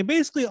 that they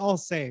basically all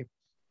say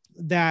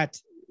that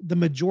the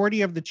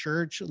majority of the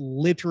church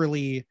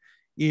literally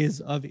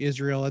is of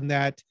Israel, and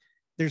that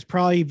there's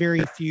probably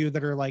very few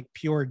that are like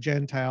pure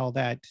Gentile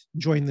that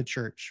join the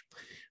church.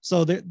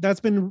 So that's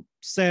been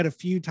said a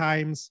few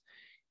times.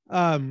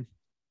 And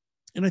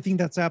I think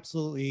that's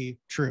absolutely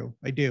true.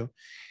 I do.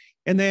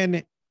 And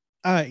then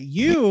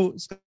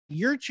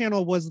your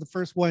channel was the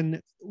first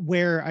one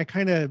where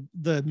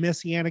the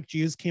Messianic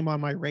Jews came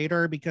on my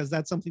radar, because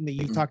that's something that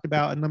you've talked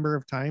about a number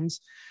of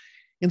times.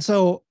 And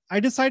so I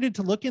decided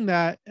to look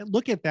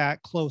at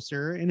that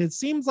closer. And it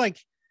seems like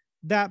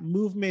that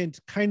movement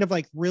kind of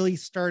like really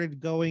started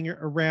going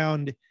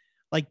around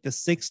like the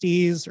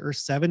 60s or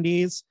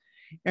 70s.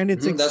 And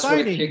it's exciting. That's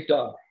when it kicked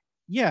off.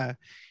 Yeah.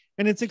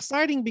 And it's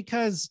exciting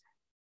because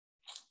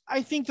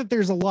I think that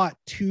there's a lot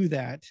to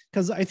that,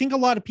 because I think a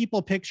lot of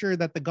people picture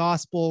that the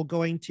gospel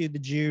going to the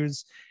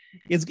Jews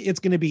it's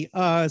going to be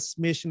us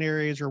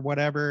missionaries or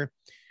whatever.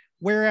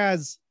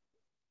 Whereas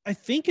I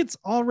think it's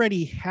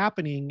already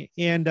happening.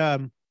 And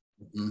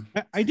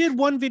I did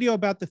one video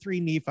about the three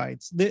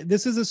Nephites.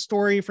 This is a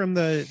story from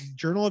the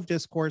Journal of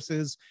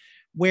Discourses,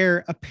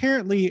 where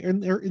apparently in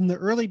the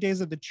early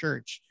days of the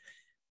church,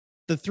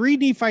 the three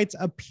Nephites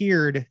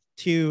appeared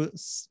to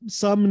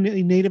some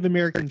Native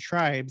American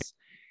tribes,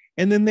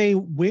 and then they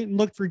went and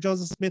looked for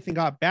Joseph Smith and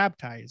got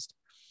baptized.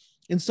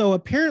 And so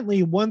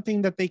apparently one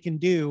thing that they can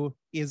do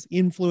is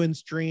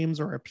influence dreams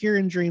or appear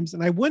in dreams.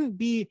 And I wouldn't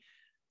be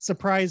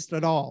surprised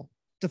at all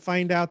to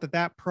find out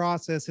that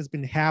process has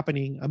been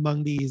happening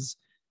among these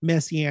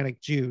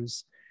Messianic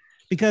Jews,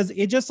 because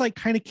it just like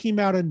kind of came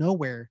out of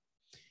nowhere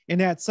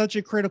and at such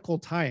a critical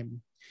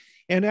time.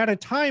 And at a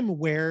time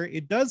where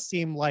it does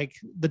seem like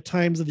the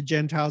times of the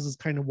Gentiles is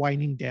kind of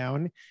winding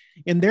down,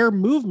 and their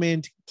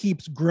movement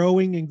keeps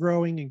growing and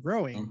growing and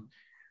growing.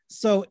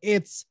 So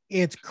it's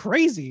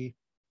crazy.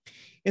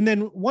 And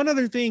then one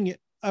other thing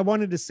I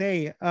wanted to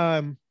say,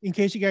 in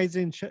case you guys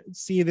didn't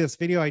see this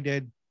video I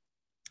did,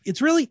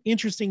 it's really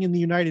interesting in the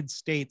United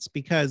States,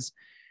 because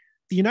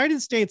the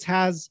United States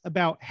has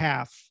about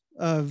half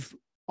of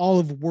all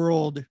of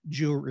world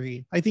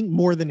Jewry. I think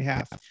more than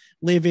half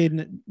live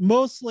in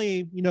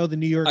mostly, the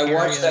New York area. I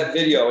watched that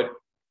video.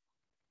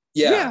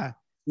 Yeah.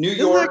 New York.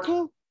 Isn't that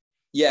cool?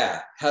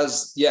 Yeah.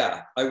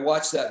 I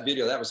watched that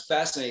video. That was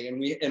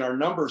fascinating. And our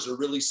numbers are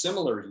really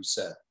similar, you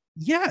said.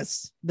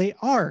 Yes, they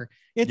are.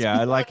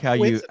 I like how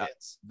you, I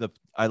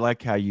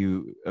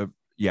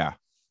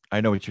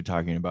know what you're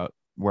talking about.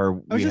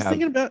 Where I was just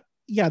thinking about,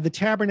 the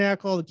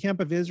tabernacle, the camp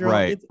of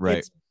Israel.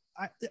 Right.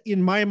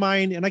 In my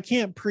mind, and I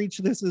can't preach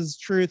this as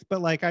truth,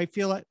 but like I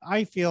feel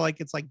like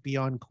it's like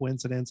beyond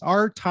coincidence.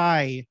 Our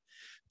tie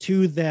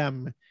to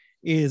them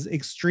is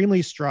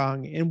extremely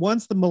strong, and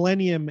once the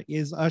millennium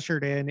is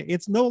ushered in,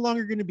 it's no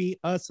longer going to be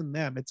us and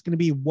them. It's going to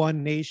be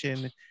one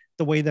nation,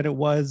 the way that it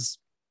was,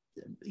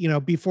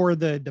 before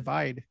the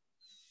divide.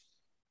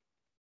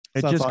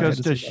 It just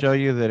goes to show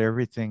you that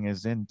everything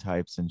is in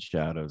types and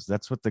shadows.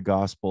 That's what the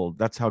gospel,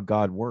 that's how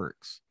God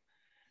works.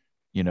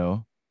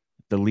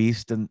 The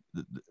least and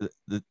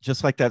the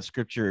just like that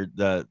scripture,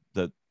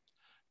 the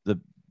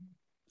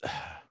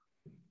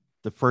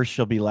first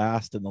shall be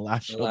last and the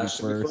last shall be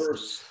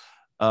first.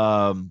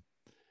 And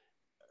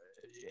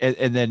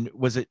then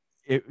was it,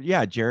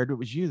 Jared, it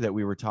was you that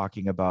we were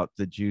talking about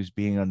the Jews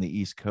being on the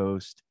East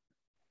Coast,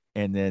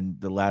 and then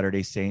the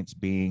Latter-day Saints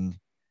being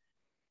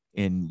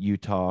in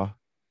Utah.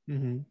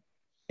 Mm-hmm.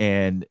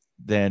 And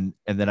then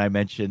I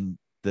mentioned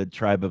the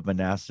tribe of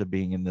Manasseh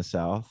being in the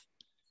South.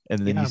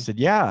 And then you said,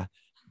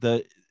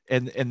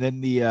 and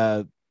then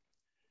the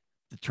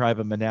tribe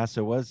of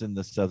Manasseh was in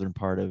the southern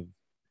part of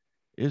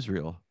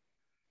Israel.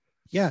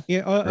 Right?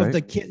 Of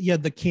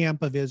the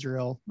camp of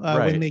Israel,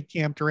 right. When they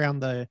camped around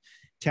the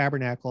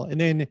tabernacle. And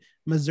then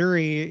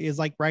Missouri is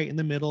like right in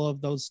the middle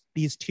of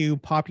these two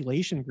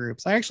population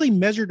groups. I actually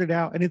measured it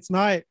out, and it's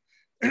not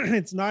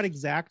it's not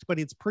exact, but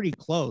it's pretty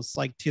close,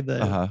 like to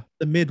the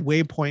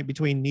midway point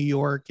between New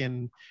York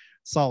and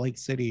Salt Lake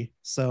City.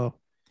 So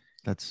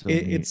that's so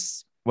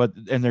it's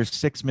and there's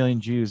 6 million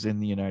Jews in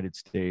the United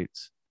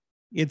States.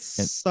 It's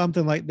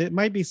something like that. It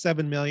might be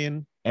 7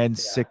 million, and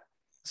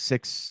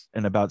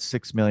about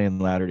 6 million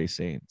Latter-day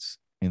Saints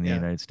in the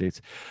United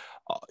States.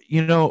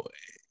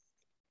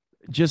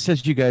 Just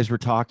as you guys were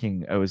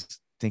talking, I was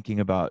thinking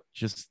about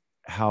just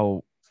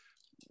how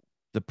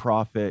the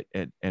prophet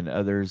and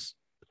others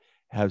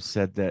have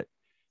said that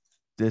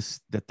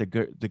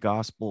the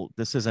gospel,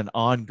 this is an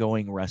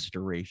ongoing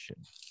restoration.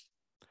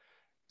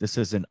 This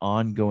is an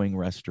ongoing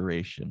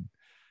restoration,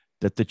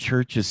 that the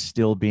church is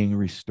still being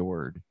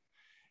restored.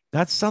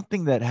 That's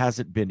something that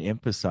hasn't been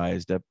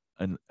emphasized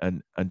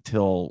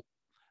until,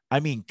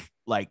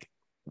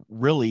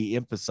 really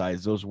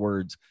emphasize those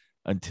words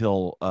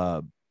until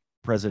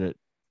President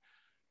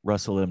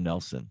Russell M.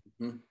 Nelson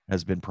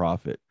has been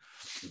prophet.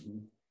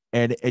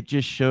 And it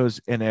just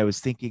shows, and I was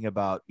thinking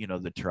about,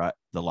 the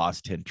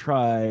lost 10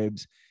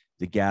 tribes,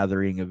 the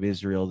gathering of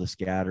Israel, the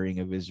scattering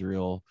of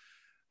Israel,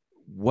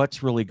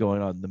 what's really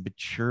going on, the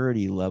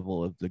maturity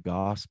level of the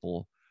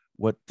gospel,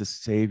 what the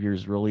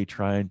Savior's really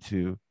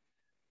the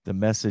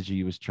message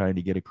he was trying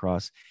to get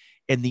across,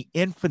 and the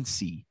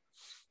infancy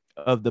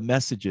of the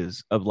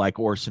messages of like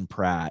Orson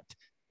Pratt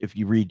if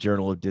you read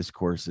Journal of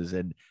Discourses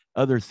and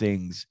other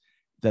things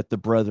that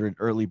the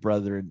early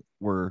brethren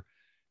were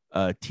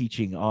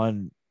teaching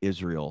on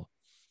Israel,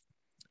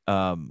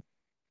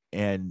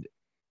 and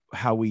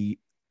how we,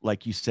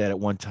 like you said, at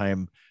one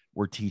time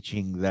were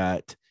teaching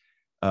that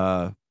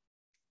that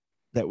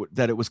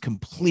it was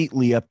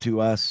completely up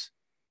to us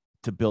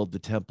to build the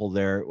temple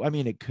there. I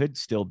mean, it could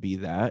still be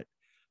that,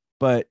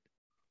 but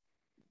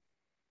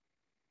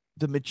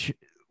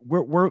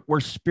we're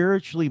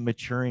spiritually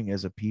maturing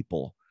as a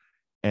people,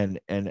 and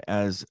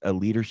as a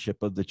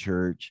leadership of the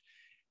church,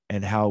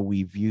 and how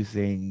we view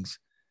things.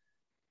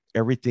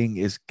 Everything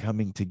is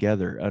coming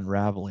together,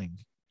 unraveling,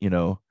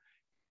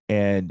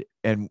 and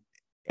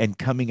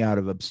coming out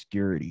of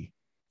obscurity,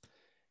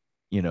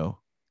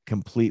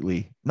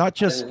 completely. Not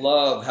just. I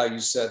love how you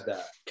said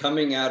that,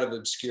 coming out of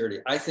obscurity.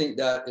 I think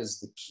that is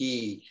the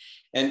key.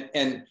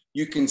 And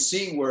you can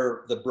see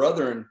where the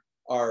brethren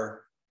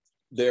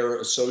they're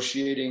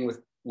associating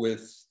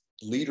with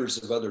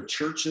leaders of other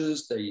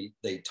churches.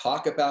 They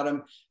talk about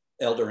them.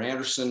 Elder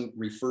Anderson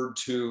referred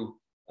to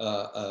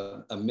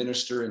a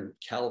minister in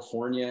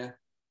California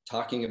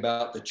talking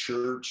about the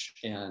church,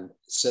 and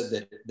said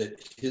that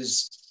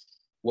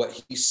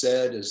what he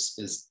said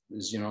is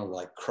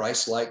like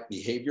Christ-like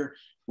behavior.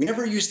 We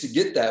never used to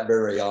get that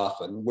very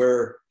often,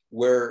 where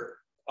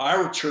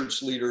our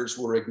church leaders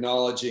were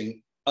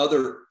acknowledging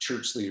other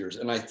church leaders.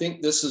 And I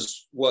think this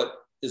is what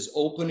is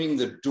opening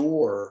the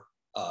door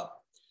up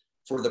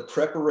for the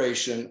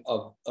preparation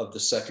of the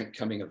second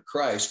coming of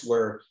Christ,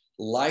 where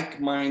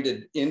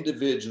like-minded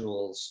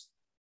individuals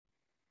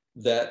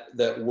that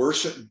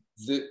worship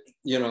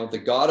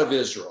the God of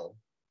Israel,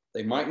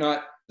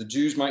 the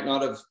Jews might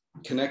not have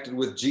connected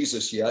with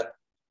Jesus yet,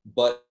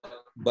 but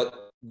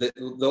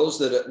those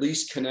that at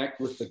least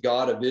connect with the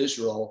God of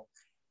Israel,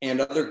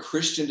 and other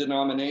Christian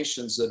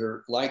denominations that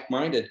are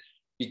like-minded,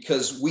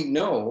 because we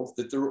know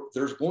that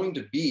there's going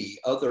to be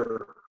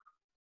other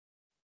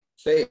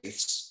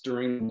faiths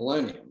during the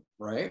millennium,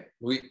 right?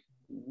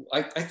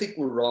 I think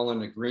we're all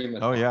in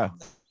agreement. Oh, yeah.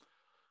 That.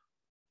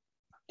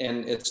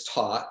 And it's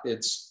taught,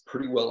 it's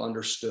pretty well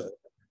understood.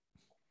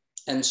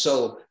 And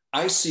so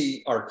I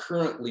see our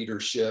current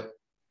leadership,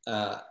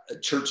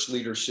 church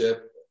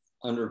leadership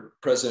under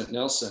President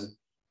Nelson,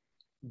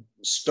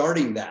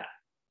 starting that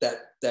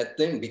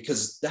thing,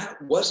 because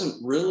that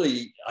wasn't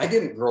really, I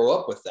didn't grow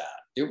up with that.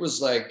 It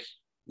was like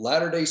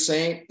Latter-day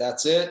Saint,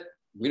 that's it.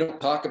 We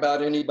don't talk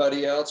about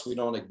anybody else. We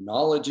don't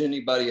acknowledge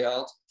anybody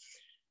else.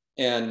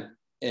 And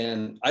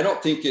I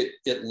don't think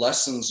it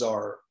lessens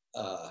our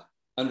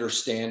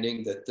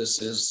understanding that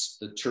this is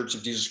the Church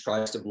of Jesus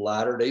Christ of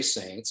Latter-day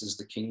Saints, is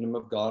the kingdom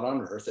of God on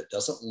earth. It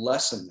doesn't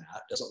lessen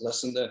that, doesn't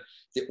lessen the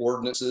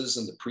ordinances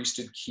and the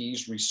priesthood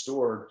keys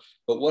restored.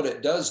 But what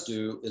it does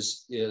do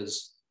is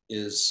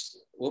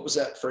what was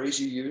that phrase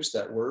you used,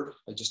 that word?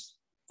 I just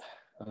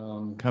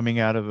coming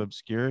out of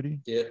obscurity.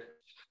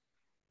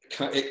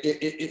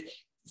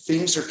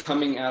 Things are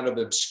coming out of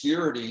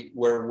obscurity,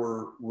 where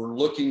we're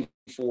looking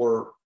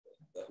for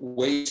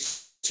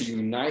ways to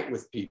unite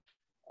with people.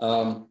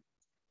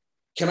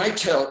 Can I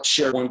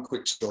share one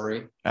quick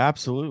story?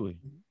 Absolutely.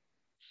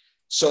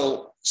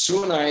 So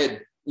Sue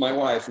and my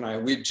wife and I,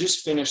 we'd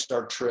just finished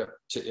our trip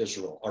to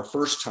Israel, our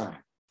first time.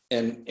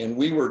 And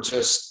we were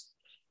just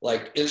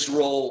like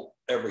Israel,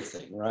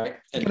 everything, right?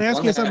 And can I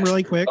ask you something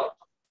really quick?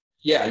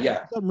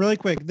 Yeah. Something really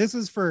quick. This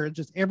is for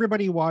just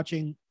everybody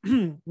watching.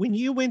 When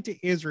you went to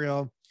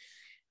Israel,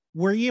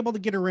 were you able to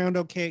get around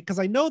okay? Because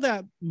I know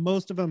that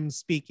most of them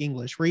speak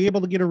English. Were you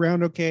able to get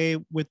around okay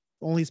with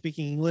only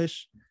speaking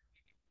English?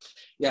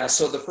 Yeah,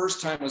 so the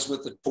first time was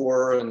with the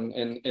tour,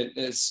 and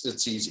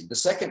it's easy. The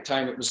second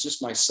time, it was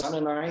just my son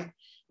and I,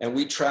 and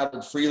we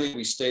traveled freely.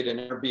 We stayed in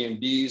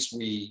Airbnbs,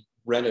 we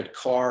rented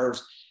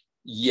cars.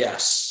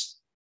 Yes,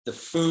 the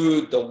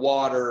food, the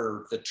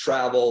water, the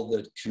travel,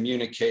 the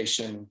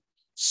communication,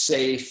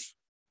 safe.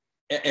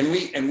 And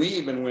we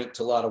even went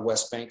to a lot of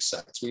West Bank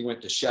sites. We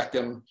went to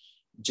Shechem,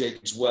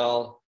 Jacob's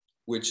Well,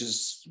 which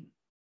is,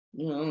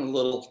 a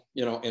little,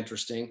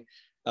 interesting.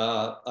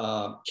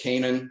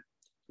 Canaan,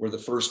 where the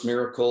first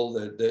miracle,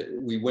 that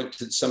we went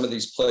to some of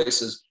these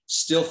places,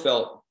 still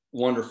felt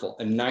wonderful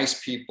and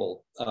nice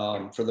people.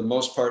 For the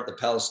most part, the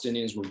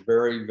Palestinians were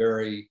very,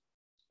 very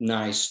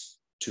nice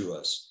to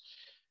us.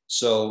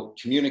 So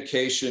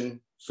communication,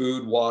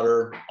 food,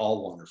 water,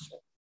 all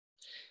wonderful.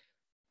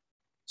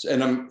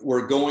 And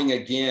we're going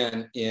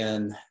again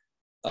in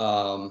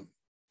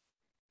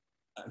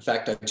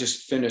fact, I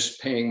just finished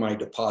paying my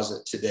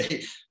deposit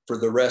today for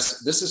the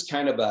rest. This is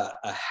kind of a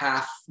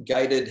half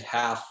guided,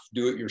 half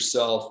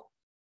do-it-yourself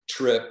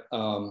trip.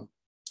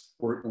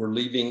 We're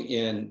leaving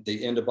in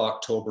the end of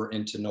October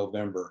into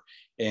November,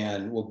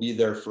 and we'll be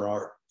there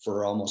for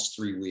almost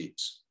 3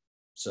 weeks.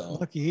 So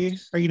lucky.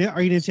 Are you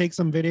gonna take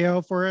some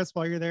video for us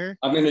while you're there?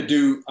 I'm gonna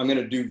do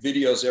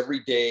videos every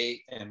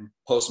day and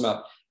post them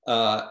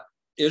up.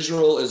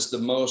 Israel is the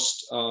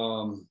most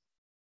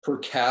per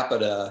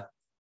capita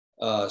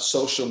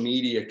social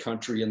media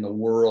country in the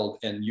world,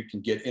 and you can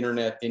get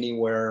internet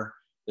anywhere.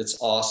 It's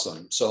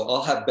awesome. So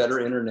I'll have better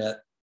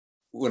internet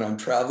when I'm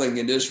traveling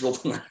in Israel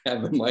than I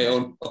have in my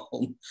own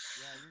home.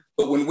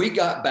 But when we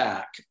got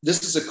back,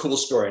 this is a cool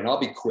story, and I'll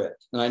be quick.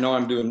 And I know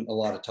I'm doing a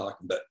lot of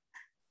talking, but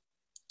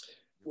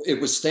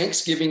it was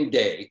Thanksgiving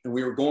Day, and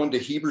we were going to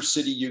Heber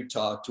City,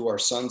 Utah, to our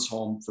son's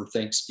home for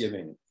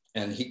Thanksgiving.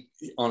 And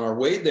on our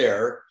way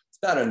there, it's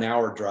about an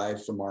hour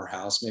drive from our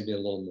house, maybe a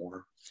little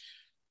more.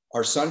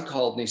 Our son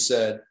called and he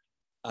said,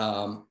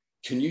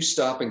 can you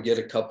stop and get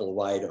a couple of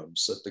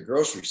items at the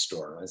grocery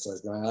store? I said,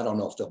 I don't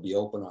know if they'll be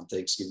open on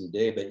Thanksgiving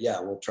Day, but yeah,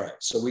 we'll try it.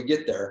 So we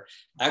get there.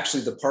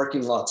 Actually, the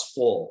parking lot's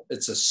full.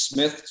 It's a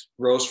Smith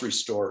grocery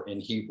store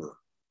in Heber.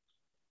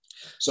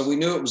 So we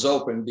knew it was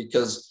open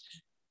because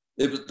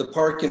the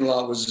parking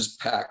lot was just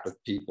packed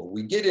with people.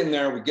 We get in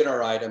there, we get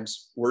our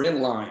items, we're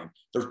in line.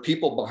 There's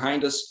people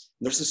behind us.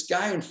 There's this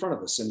guy in front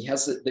of us, and he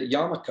has the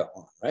yarmulke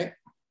on, right?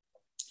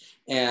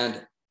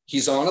 And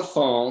he's on a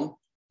phone,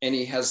 and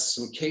he has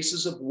some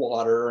cases of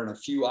water and a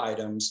few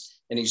items,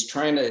 and he's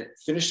trying to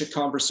finish a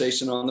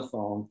conversation on the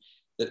phone.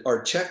 That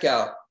our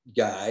checkout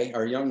guy,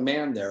 our young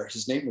man there,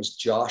 his name was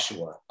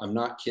Joshua. I'm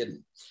not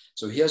kidding.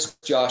 So he has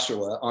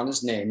Joshua on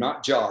his name,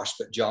 not Josh,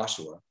 but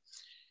Joshua.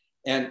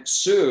 And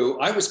Sue,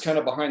 I was kind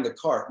of behind the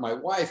cart. My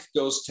wife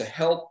goes to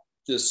help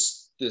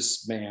this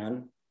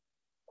man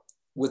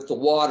with the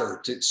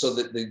water so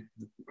that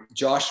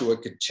Joshua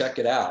could check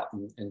it out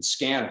and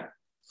scan it.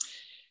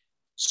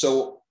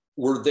 So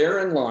we're there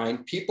in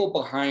line, people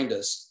behind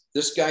us.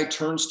 This guy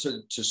turns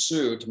to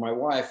Sue, to my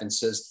wife, and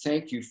says,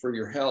 thank you for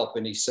your help.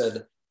 And he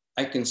said,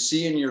 I can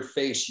see in your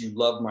face you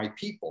love my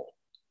people.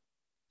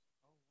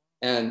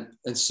 And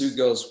Sue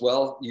goes,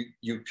 well,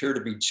 you appear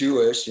to be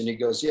Jewish. And he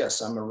goes,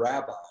 yes, I'm a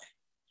rabbi.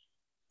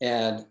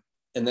 And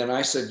then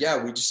I said,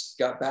 yeah, we just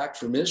got back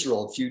from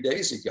Israel a few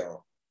days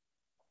ago.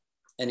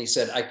 And he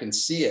said, I can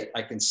see it.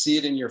 I can see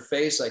it in your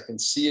face. I can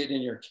see it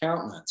in your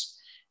countenance.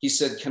 He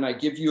said, can I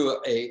give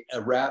you a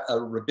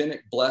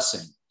rabbinic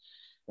blessing?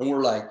 And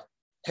we're like,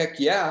 heck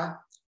yeah.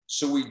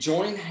 So we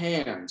join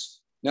hands.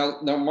 Now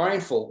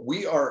mindful,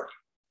 he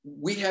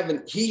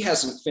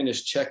hasn't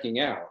finished checking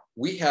out.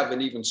 We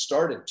haven't even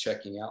started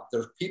checking out.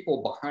 There's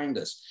people behind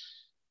us.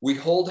 We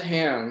hold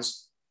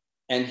hands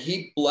and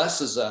he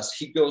blesses us.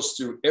 He goes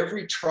through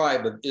every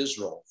tribe of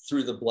Israel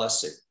through the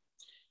blessing.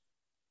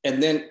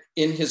 And then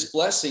in his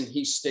blessing,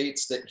 he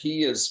states that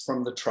he is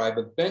from the tribe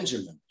of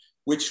Benjamin,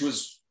 which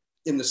was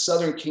in the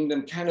southern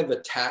kingdom, kind of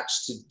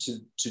attached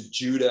to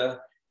Judah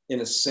in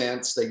a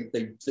sense. They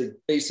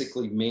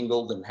basically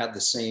mingled and had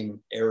the same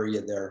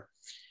area there.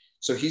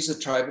 So he's a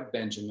tribe of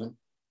Benjamin.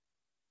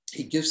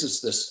 He gives us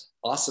this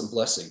awesome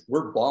blessing.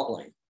 We're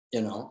bawling,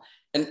 and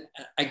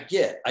I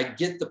get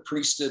the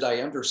priesthood.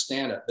 I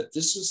understand it, but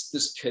this is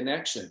this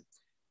connection.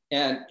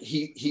 And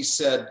he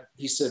said,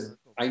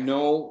 I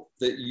know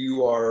that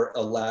you are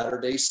a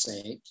Latter-day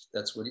Saint.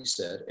 That's what he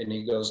said. And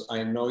he goes,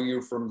 I know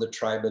you're from the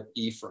tribe of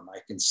Ephraim. I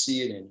can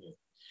see it in you.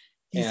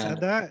 He said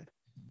that?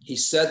 He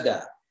said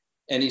that.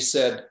 And he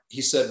said,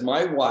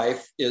 my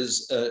wife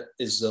is a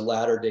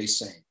Latter-day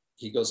Saint.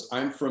 He goes,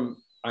 I'm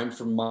from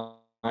my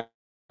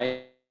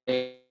rabbi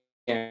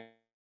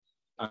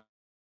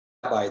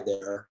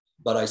there,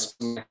 but I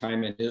spend my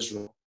time in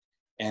Israel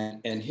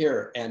and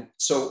here. And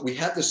so we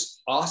had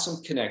this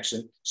awesome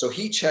connection. So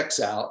he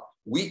checks out,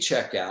 we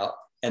check out,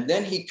 and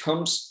then he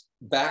comes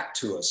back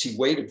to us. He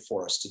waited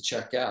for us to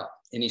check out.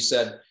 And he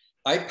said,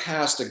 I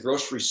passed a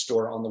grocery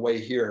store on the way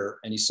here.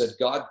 And he said,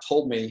 God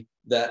told me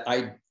that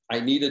I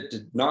needed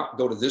to not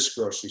go to this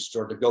grocery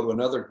store, to go to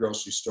another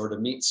grocery store to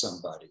meet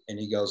somebody. And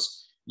he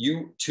goes,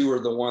 you two are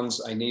the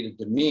ones I needed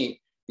to meet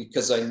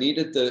because I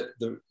needed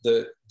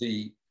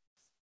the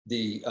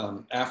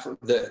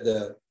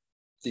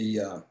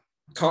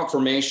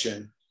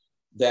confirmation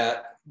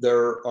that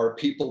there are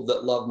people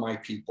that love my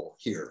people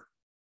here.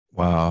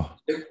 Wow.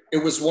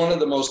 It was one of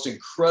the most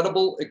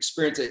incredible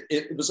experiences.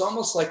 It was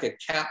almost like a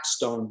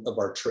capstone of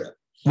our trip.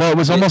 Well, it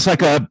was almost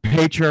like a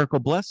patriarchal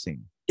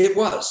blessing. It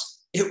was.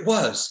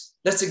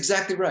 That's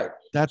exactly right.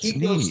 That's he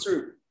neat. Goes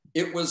through.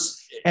 It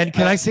was. And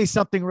can I say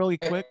something really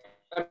quick?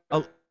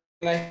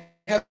 I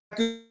have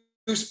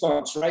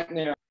goosebumps right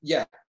now.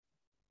 Yeah.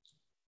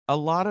 A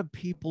lot of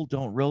people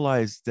don't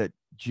realize that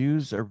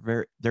Jews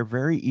are they're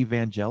very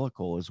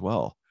evangelical as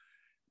well.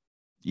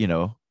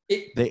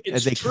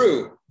 It's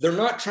true. They're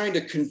not trying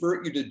to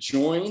convert you to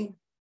join,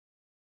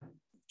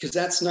 because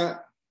that's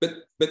not,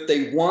 but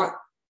they want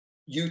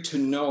you to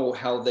know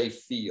how they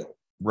feel.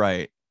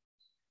 Right.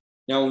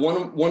 Now,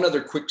 one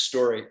other quick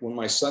story. When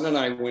my son and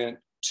I went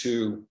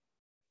to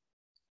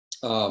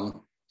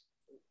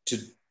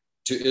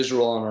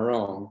Israel on our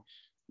own,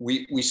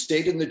 we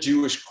stayed in the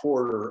Jewish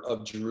quarter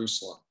of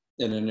Jerusalem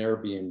in an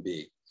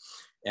Airbnb.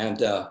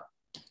 And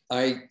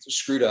I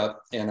screwed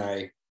up and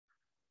I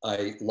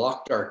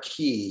locked our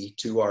key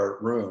to our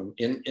room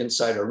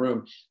inside our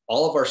room.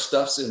 All of our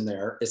stuff's in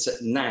there. It's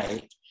at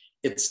night.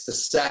 It's the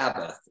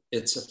Sabbath.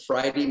 It's a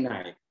Friday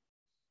night.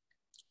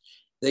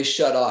 They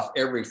shut off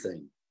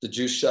everything. The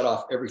Jews shut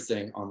off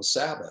everything on the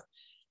Sabbath.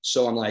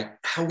 So I'm like,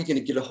 how are we going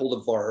to get a hold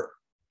of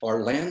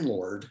our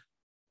landlord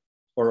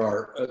or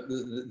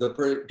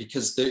our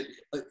because the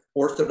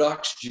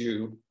Orthodox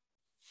Jew,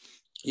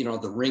 you know,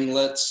 the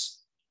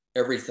ringlets,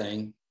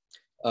 everything.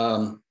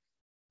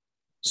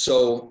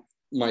 So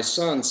my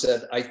son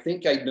said, I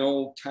think I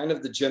know kind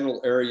of the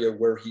general area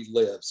where he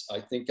lives. I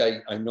think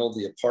I know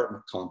the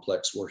apartment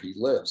complex where he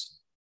lives.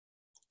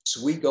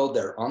 So we go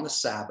there on the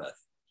Sabbath,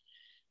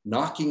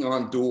 knocking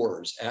on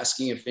doors,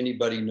 asking if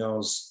anybody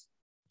knows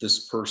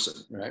this person,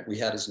 right? We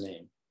had his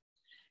name.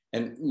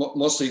 And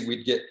mostly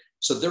we'd get,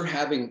 so they're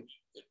having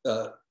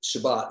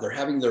Shabbat, they're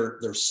having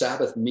their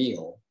Sabbath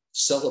meal,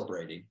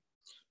 celebrating.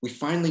 We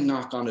finally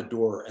knock on a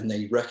door and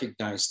they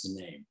recognize the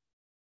name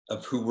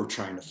of who we're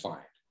trying to find.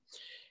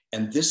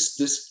 And this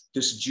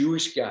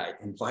Jewish guy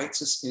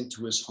invites us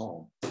into his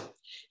home.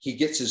 He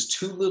gets his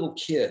two little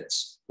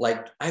kids,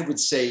 like I would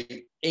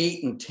say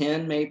 8 and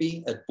 10,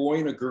 maybe, a boy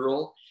and a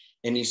girl.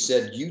 And he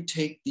said, you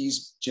take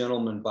these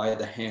gentlemen by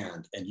the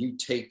hand and you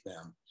take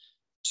them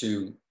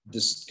to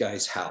this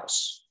guy's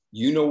house.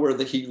 You know where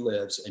he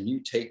lives and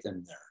you take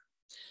them there.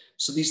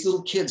 So these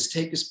little kids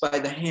take us by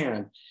the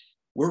hand.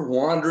 We're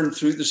wandering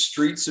through the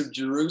streets of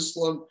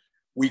Jerusalem.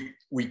 We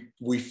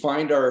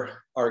find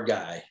our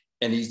guy,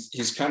 and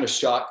he's kind of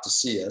shocked to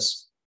see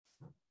us.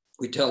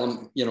 We tell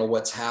him, you know,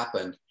 what's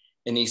happened.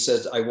 And he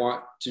says, I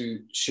want to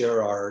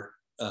share our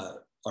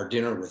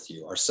dinner with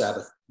you, our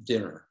Sabbath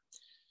dinner.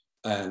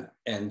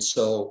 And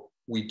so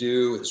we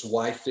do. His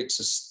wife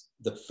fixes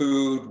the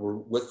food. We're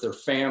with their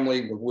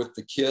family. We're with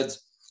the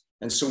kids.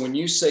 And so when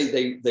you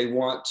say they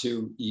want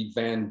to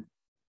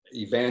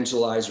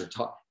evangelize or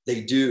talk,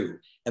 they do.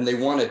 And they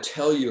want to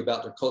tell you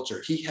about their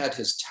culture. He had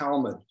his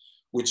Talmud,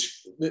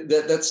 which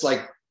that's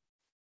like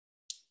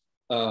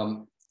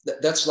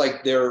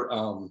their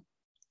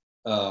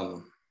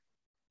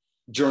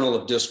journal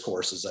of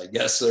discourses, I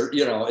guess. They're,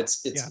 you know,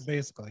 it's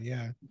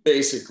yeah,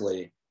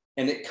 basically.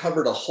 And it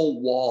covered a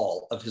whole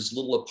wall of his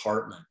little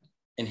apartment.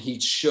 And he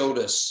showed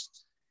us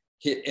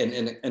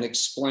and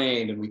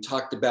explained, and we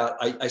talked about,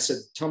 I said,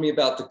 tell me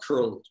about the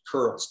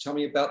curls. Tell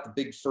me about the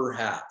big fur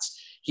hats.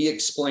 He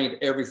explained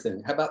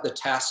everything. How about the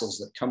tassels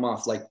that come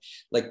off, like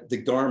the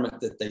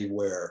garment that they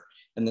wear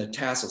and the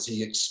tassels?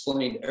 He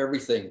explained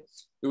everything.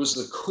 It was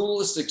the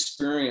coolest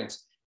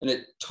experience. And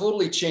it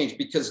totally changed,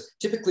 because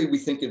typically we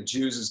think of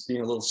Jews as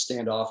being a little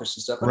standoffish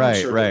and stuff. And I'm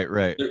sure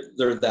right.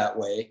 They're that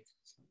way.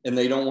 And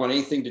they don't want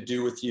anything to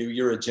do with you.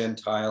 You're a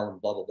Gentile and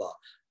blah, blah, blah.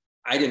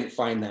 I didn't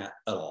find that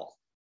at all.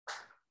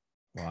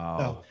 Wow.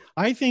 So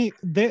I think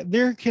that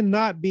there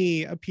cannot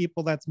be a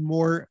people that's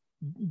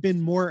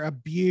been more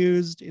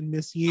abused and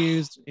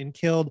misused and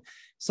killed.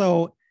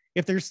 So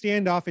if they're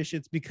standoffish,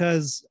 it's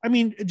because, I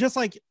mean, just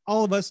like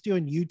all of us do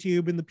on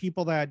YouTube, and the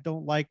people that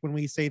don't like when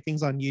we say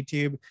things on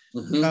YouTube,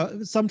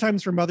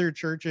 sometimes from other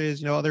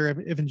churches, you know, other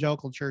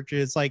evangelical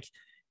churches, like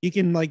you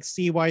can like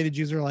see why the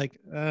Jews are like,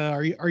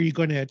 are you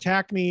going to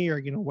attack me, or,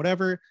 you know,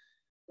 whatever.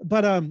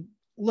 But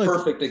look,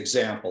 perfect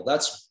example.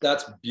 That's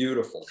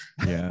beautiful.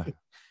 Yeah.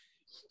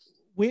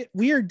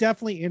 We are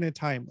definitely in a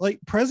time, like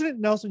President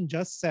Nelson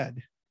just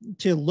said,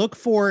 to look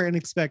for and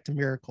expect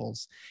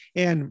miracles.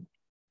 And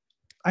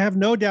I have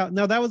no doubt.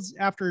 Now, that was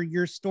after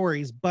your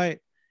stories, but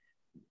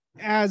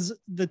as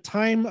the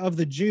time of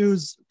the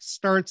Jews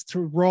starts to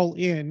roll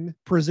in,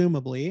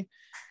 presumably,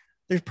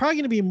 there's probably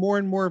going to be more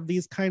and more of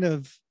these kind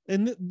of,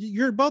 and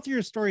both of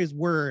your stories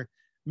were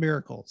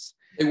miracles.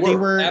 They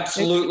were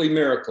absolutely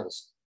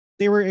miracles.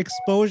 They were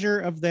exposure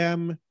of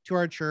them to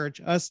our church,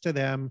 us to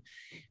them.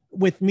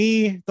 With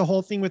me, the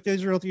whole thing with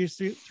Israel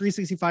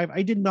 365,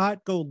 I did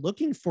not go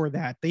looking for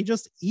that. They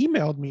just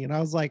emailed me, and I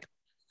was like,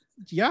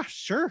 yeah,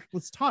 sure,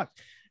 let's talk.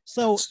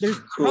 So there's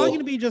probably going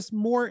to be just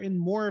more and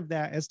more of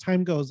that as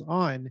time goes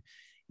on.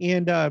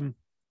 And,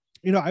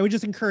 you know, I would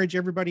just encourage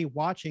everybody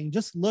watching,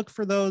 just look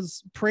for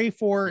those, pray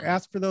for,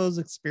 ask for those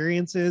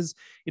experiences.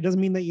 It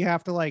doesn't mean that you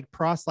have to like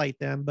proselyte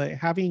them, but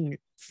having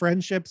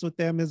friendships with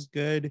them is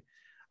good.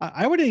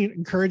 I would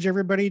encourage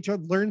everybody to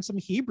learn some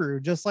Hebrew,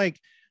 just like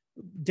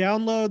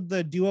download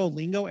the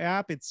Duolingo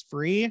app. It's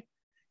free.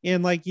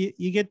 And like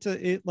you get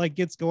to, it like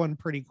gets going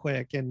pretty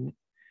quick. And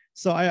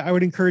so I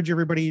would encourage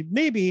everybody,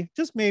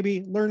 just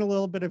maybe learn a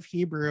little bit of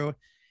Hebrew.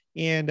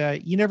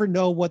 And you never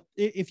know what,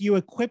 if you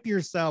equip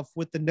yourself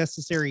with the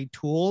necessary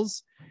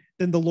tools,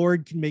 then the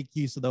Lord can make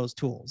use of those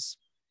tools.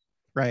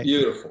 Right.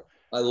 Beautiful.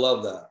 I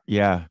love that.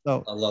 Yeah.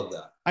 So I love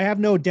that. I have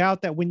no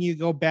doubt that when you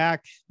go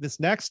back this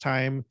next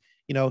time,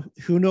 you know,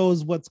 who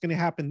knows what's going to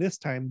happen this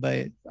time,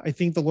 but I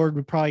think the Lord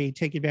would probably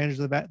take advantage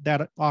of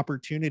that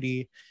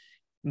opportunity.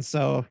 And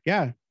so,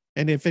 yeah.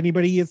 And if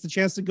anybody gets the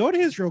chance to go to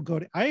Israel,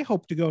 I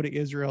hope to go to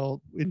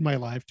Israel in my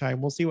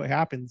lifetime. We'll see what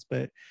happens,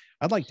 but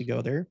I'd like to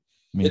go there.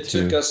 It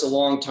took us a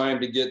long time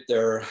to get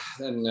there.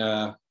 And,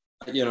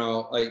 you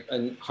know,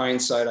 in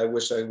hindsight, I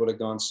wish I would have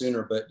gone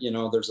sooner, but you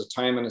know, there's a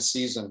time and a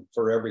season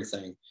for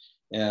everything.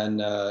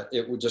 And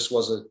it just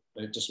wasn't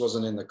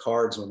in the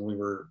cards when we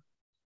were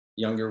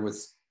younger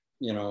with,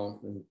 you know,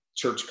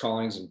 church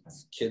callings and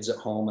kids at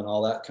home and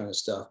all that kind of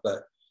stuff.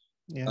 But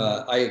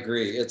yeah. I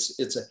agree.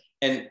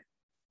 And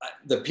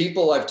the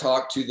people I've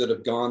talked to that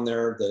have gone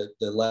there,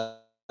 the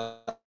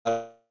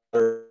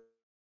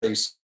Latter-day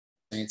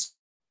Saints,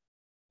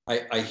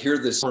 I hear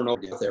this over and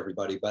over with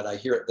everybody, but I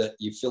hear it that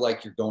you feel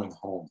like you're going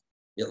home.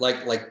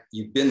 Like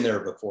you've been there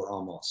before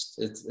almost.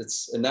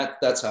 And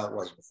that's how it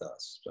was with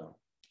us. So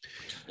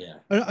yeah.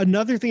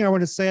 Another thing I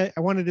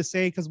wanted to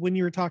say, because when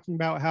you were talking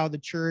about how the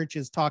church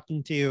is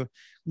talking to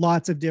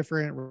lots of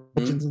different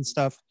religions and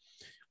stuff,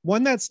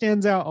 one that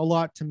stands out a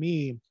lot to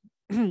me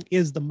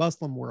is the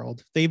Muslim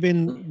world. They've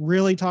been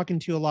really talking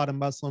to a lot of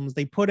Muslims.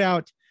 They put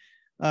out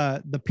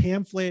the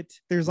pamphlet.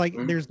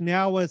 There's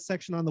now a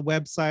section on the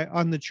website,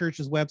 on the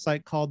church's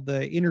website, called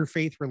the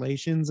Interfaith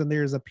Relations, and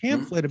there's a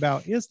pamphlet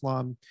about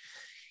Islam.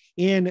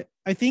 And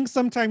I think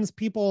sometimes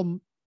people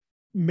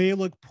may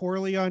look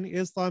poorly on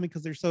Islam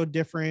because they're so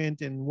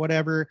different and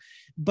whatever.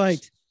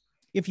 But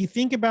if you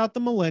think about the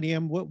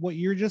millennium, what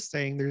you're just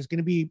saying, there's going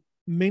to be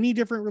many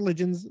different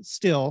religions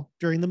still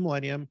during the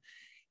millennium.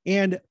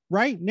 And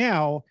right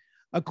now,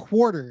 a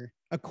quarter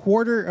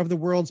of the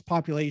world's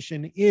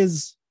population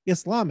is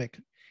Islamic.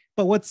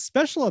 But what's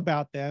special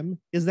about them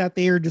is that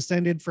they are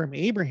descended from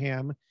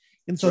Abraham.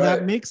 And so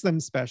that makes them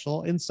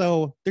special. And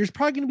so there's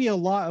probably going to be a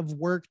lot of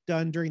work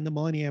done during the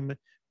millennium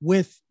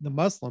with the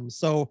Muslims.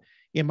 So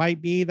it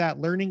might be that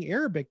learning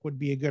Arabic would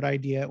be a good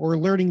idea, or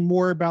learning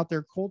more about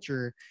their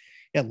culture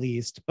at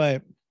least.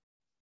 But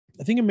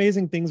I think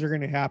amazing things are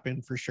going to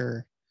happen for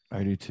sure.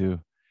 I do too.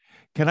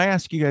 Can I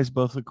ask you guys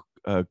both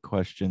a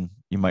question?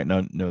 You might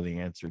not know the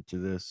answer to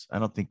this. I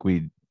don't think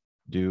we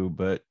do,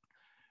 but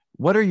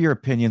what are your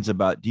opinions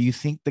about, do you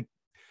think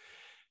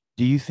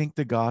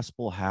the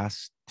gospel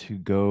has to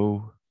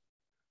go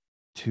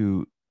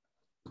to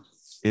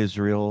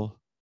Israel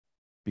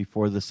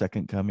before the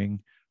second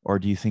coming, or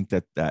do you think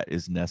that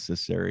is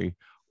necessary,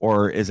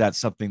 or is that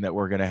something that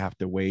we're going to have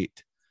to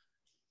wait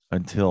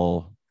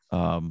until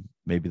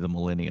maybe the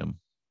millennium?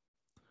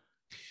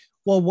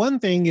 Well, one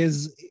thing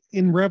is,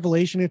 in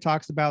Revelation, it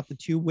talks about the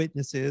two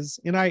witnesses,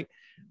 and I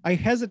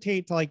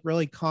hesitate to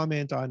really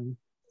comment on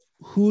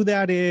who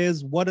that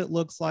is, what it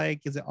looks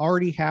like, is it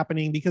already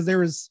happening? Because there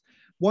was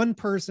one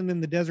person in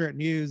the Deseret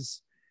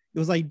News, it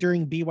was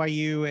during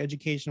BYU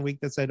Education Week,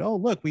 that said, oh,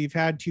 look, we've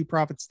had two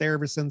prophets there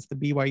ever since the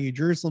BYU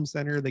Jerusalem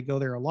Center. They go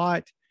there a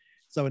lot.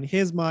 So in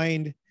his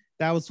mind,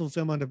 that was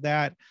fulfillment of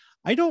that.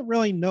 I don't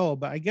really know,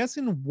 but I guess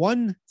in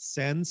one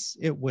sense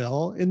it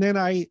will. And then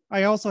I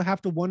also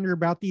have to wonder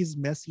about these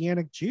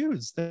Messianic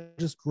Jews that are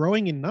just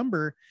growing in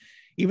number.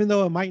 Even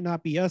though it might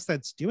not be us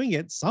that's doing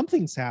it,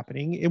 something's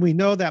happening. And we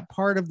know that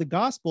part of the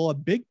gospel, a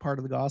big part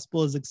of the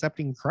gospel, is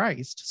accepting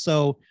Christ.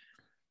 So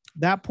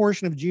that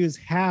portion of Jews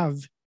have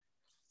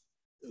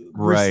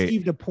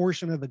received a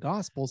portion of the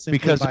gospel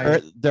because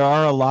there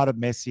are a lot of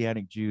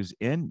Messianic Jews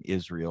in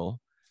Israel.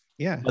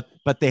 Yeah.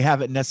 But they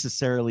haven't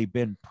necessarily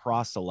been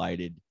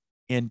proselyted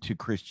into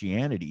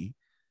Christianity.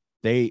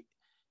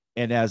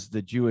 And as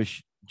the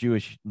Jewish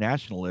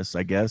nationalists,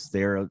 I guess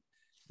they're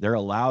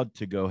allowed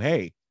to go,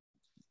 hey,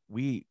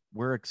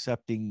 we're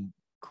accepting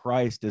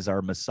Christ as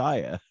our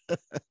Messiah,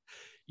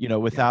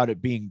 without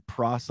it being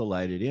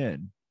proselyted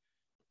in.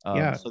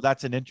 So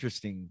that's an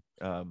interesting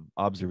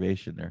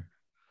observation there.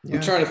 Yeah.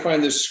 I'm trying to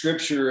find this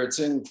scripture. It's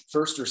in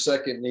 1st or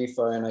 2nd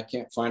Nephi, and I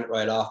can't find it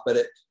right off, but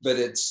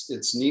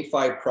it's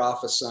Nephi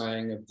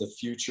prophesying of the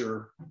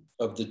future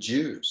of the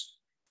Jews.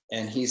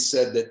 And he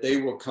said that they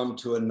will come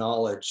to a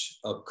knowledge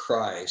of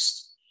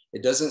Christ.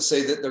 It doesn't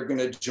say that they're going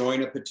to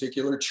join a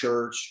particular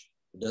church.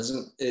 It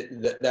doesn't,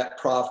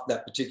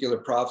 that particular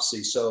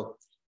prophecy. So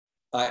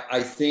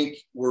I think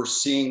we're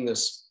seeing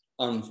this,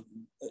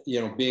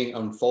 being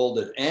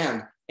unfolded,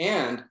 and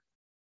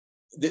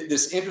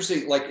this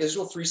interesting, like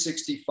Israel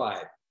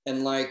 365,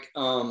 and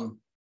One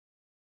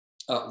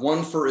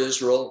for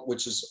Israel,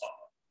 which is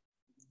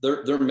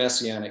they're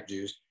Messianic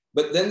Jews.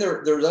 But then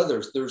there's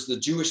others. There's the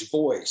Jewish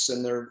Voice,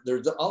 and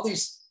there's all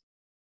these,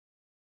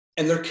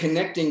 and they're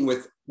connecting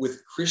with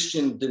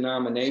Christian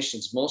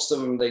denominations. Most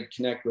of them they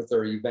connect with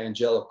are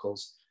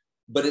evangelicals.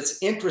 But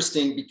it's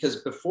interesting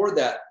because before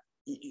that,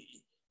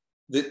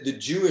 the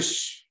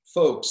Jewish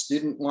folks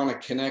didn't want to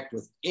connect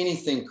with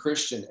anything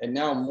Christian, and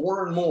now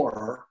more and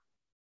more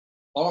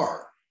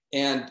are.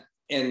 And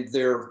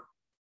they're,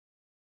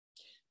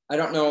 I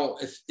don't know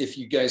if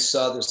you guys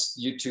saw this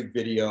YouTube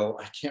video.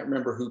 I can't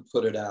remember who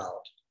put it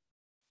out,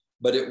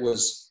 but it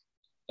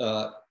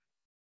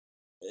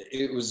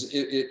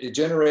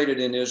generated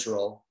in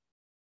Israel,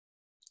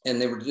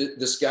 and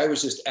this guy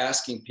was just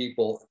asking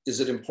people, is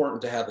it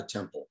important to have a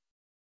temple?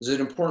 Is it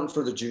important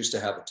for the Jews to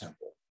have a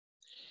temple?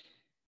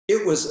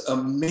 It was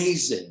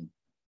amazing,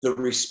 the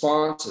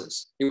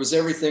responses. It was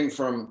everything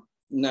from,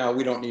 now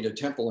we don't need a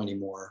temple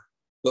anymore,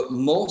 but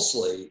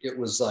mostly it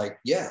was like,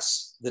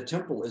 yes, the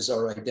temple is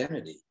our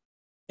identity.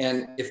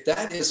 And if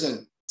that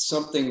isn't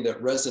something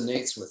that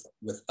resonates with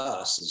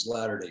us as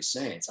Latter-day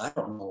Saints, I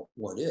don't know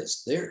what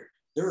is. There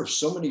are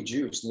so many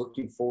Jews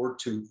looking forward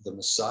to the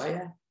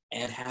Messiah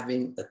and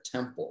having a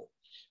temple,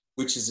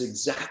 which is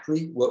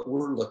exactly what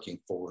we're looking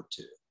forward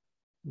to.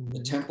 Mm-hmm.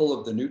 The temple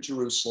of the New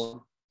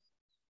Jerusalem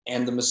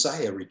and the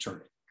Messiah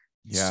returning.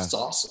 Yeah. It's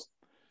awesome.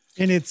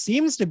 And it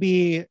seems to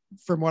be,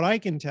 from what I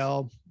can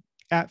tell,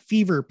 at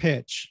fever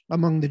pitch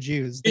among the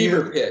Jews.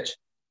 Fever pitch.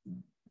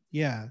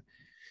 Yeah.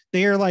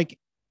 They are like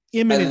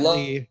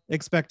imminently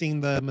expecting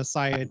the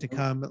Messiah to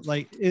come.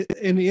 Like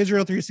in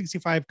Israel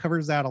 365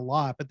 covers that a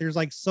lot, but there's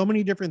like so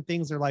many different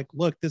things. They're like,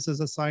 look, this is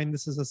a sign.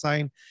 This is a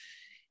sign.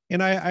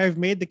 And I've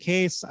made the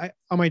case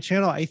on my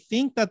channel. I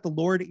think that the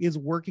Lord is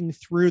working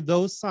through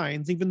those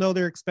signs, even though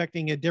they're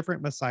expecting a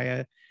different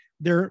Messiah.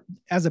 They're,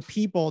 as a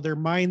people, their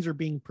minds are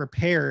being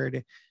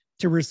prepared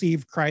to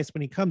receive Christ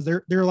when he comes.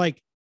 They're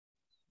like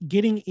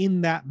getting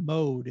in that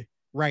mode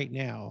right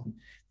now.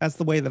 That's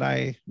the way that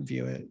I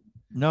view it.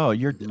 No,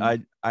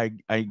 I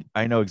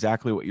know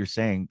exactly what you're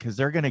saying, because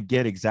they're going to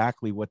get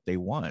exactly what they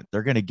want.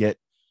 They're going to get,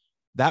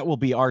 that will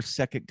be our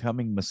second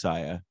coming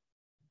Messiah.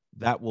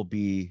 That will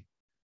be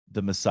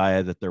the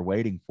Messiah that they're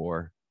waiting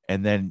for.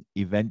 And then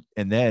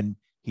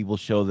he will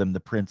show them the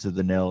prints of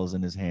the nails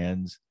in his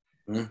hands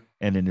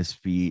and in his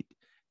feet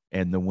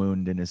and the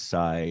wound in his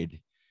side.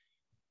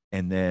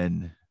 And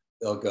then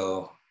they'll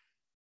go,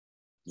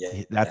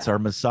 yeah, that's our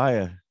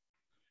Messiah.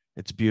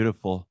 It's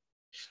beautiful.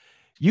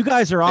 You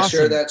guys are awesome. I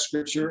share that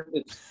scripture.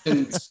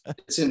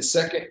 It's in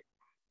second.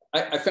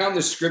 I found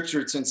this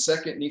scripture. It's in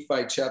 2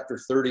 Nephi chapter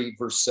 30,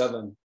 verse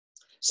 7.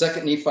 2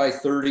 Nephi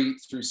 30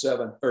 through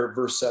 7, or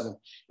verse 7.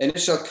 And it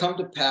shall come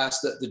to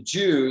pass that the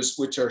Jews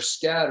which are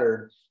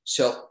scattered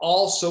shall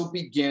also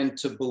begin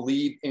to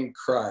believe in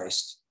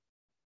Christ,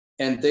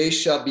 and they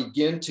shall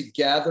begin to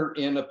gather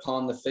in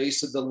upon the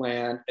face of the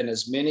land, and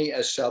as many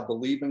as shall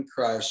believe in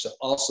Christ shall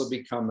also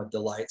become a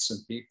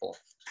delightsome people.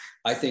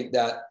 I think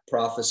that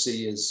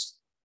prophecy is,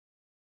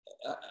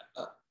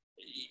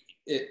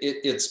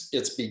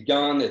 it's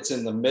begun, it's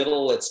in the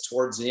middle, it's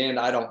towards the end.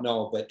 I don't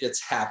know, but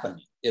it's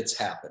happening. It's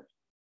happening.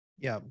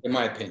 Yeah, in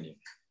my opinion.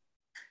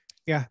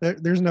 Yeah,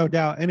 there's no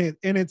doubt. And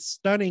it's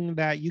stunning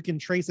that you can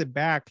trace it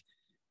back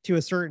to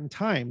a certain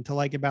time, to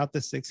like about the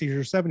 60s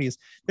or 70s.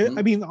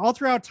 I mean, all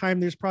throughout time,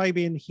 there's probably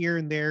been here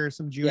and there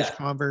some Jewish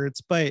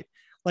converts, but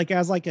like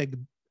as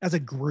a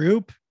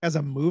group, as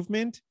a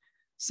movement,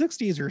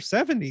 60s or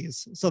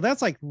 70s. So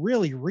that's like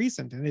really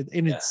recent,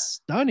 and it's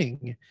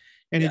stunning,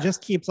 and it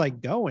just keeps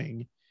like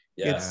going.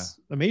 It's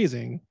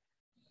amazing.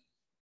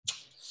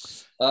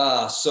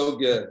 So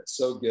good.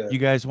 So good. You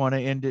guys want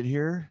to end it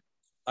here?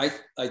 I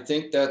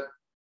think that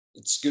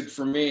it's good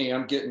for me.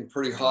 I'm getting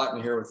pretty hot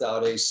in here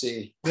without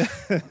AC.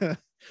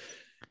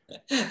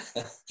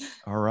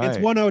 All right. It's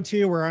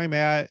 102 where I'm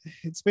at.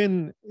 It's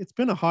been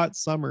a hot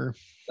summer.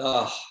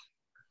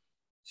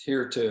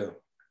 Here too.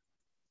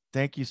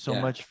 Thank you so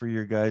much for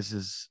your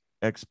guys'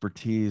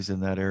 expertise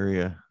in that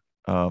area.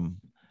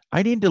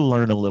 I need to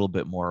learn a little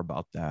bit more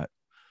about that.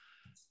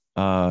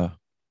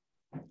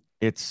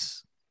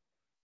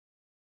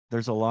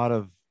 There's a lot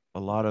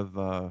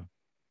of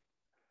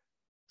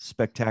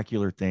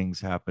spectacular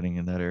things happening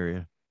in that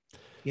area.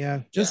 Yeah,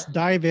 just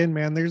dive in,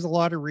 man. There's a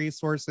lot of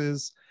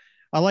resources.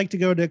 I like to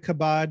go to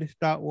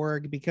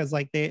kabod.org because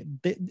like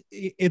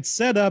it's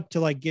set up to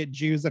like get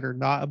Jews that are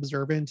not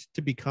observant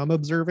to become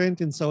observant.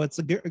 And so it's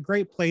a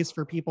great place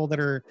for people that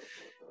are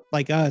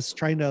like us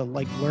trying to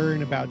like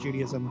learn about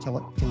Judaism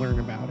to learn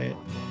about it.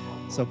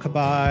 So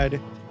Kabod,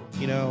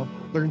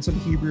 learn some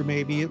Hebrew,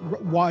 maybe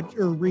watch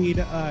or read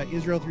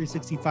Israel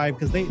 365,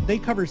 because they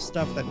cover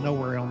stuff that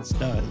nowhere else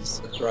does.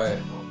 That's right.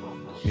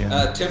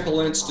 Yeah. Temple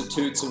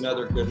Institute's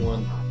another good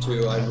one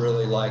too. I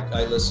really like.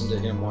 I listen to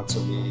him once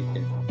a week,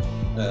 and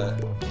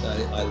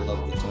I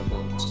love the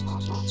Temple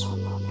Institute.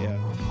 Yeah.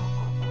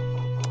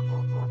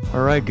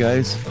 All right,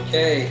 guys.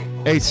 Okay.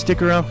 Hey,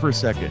 stick around for a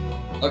second.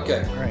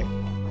 Okay. All right.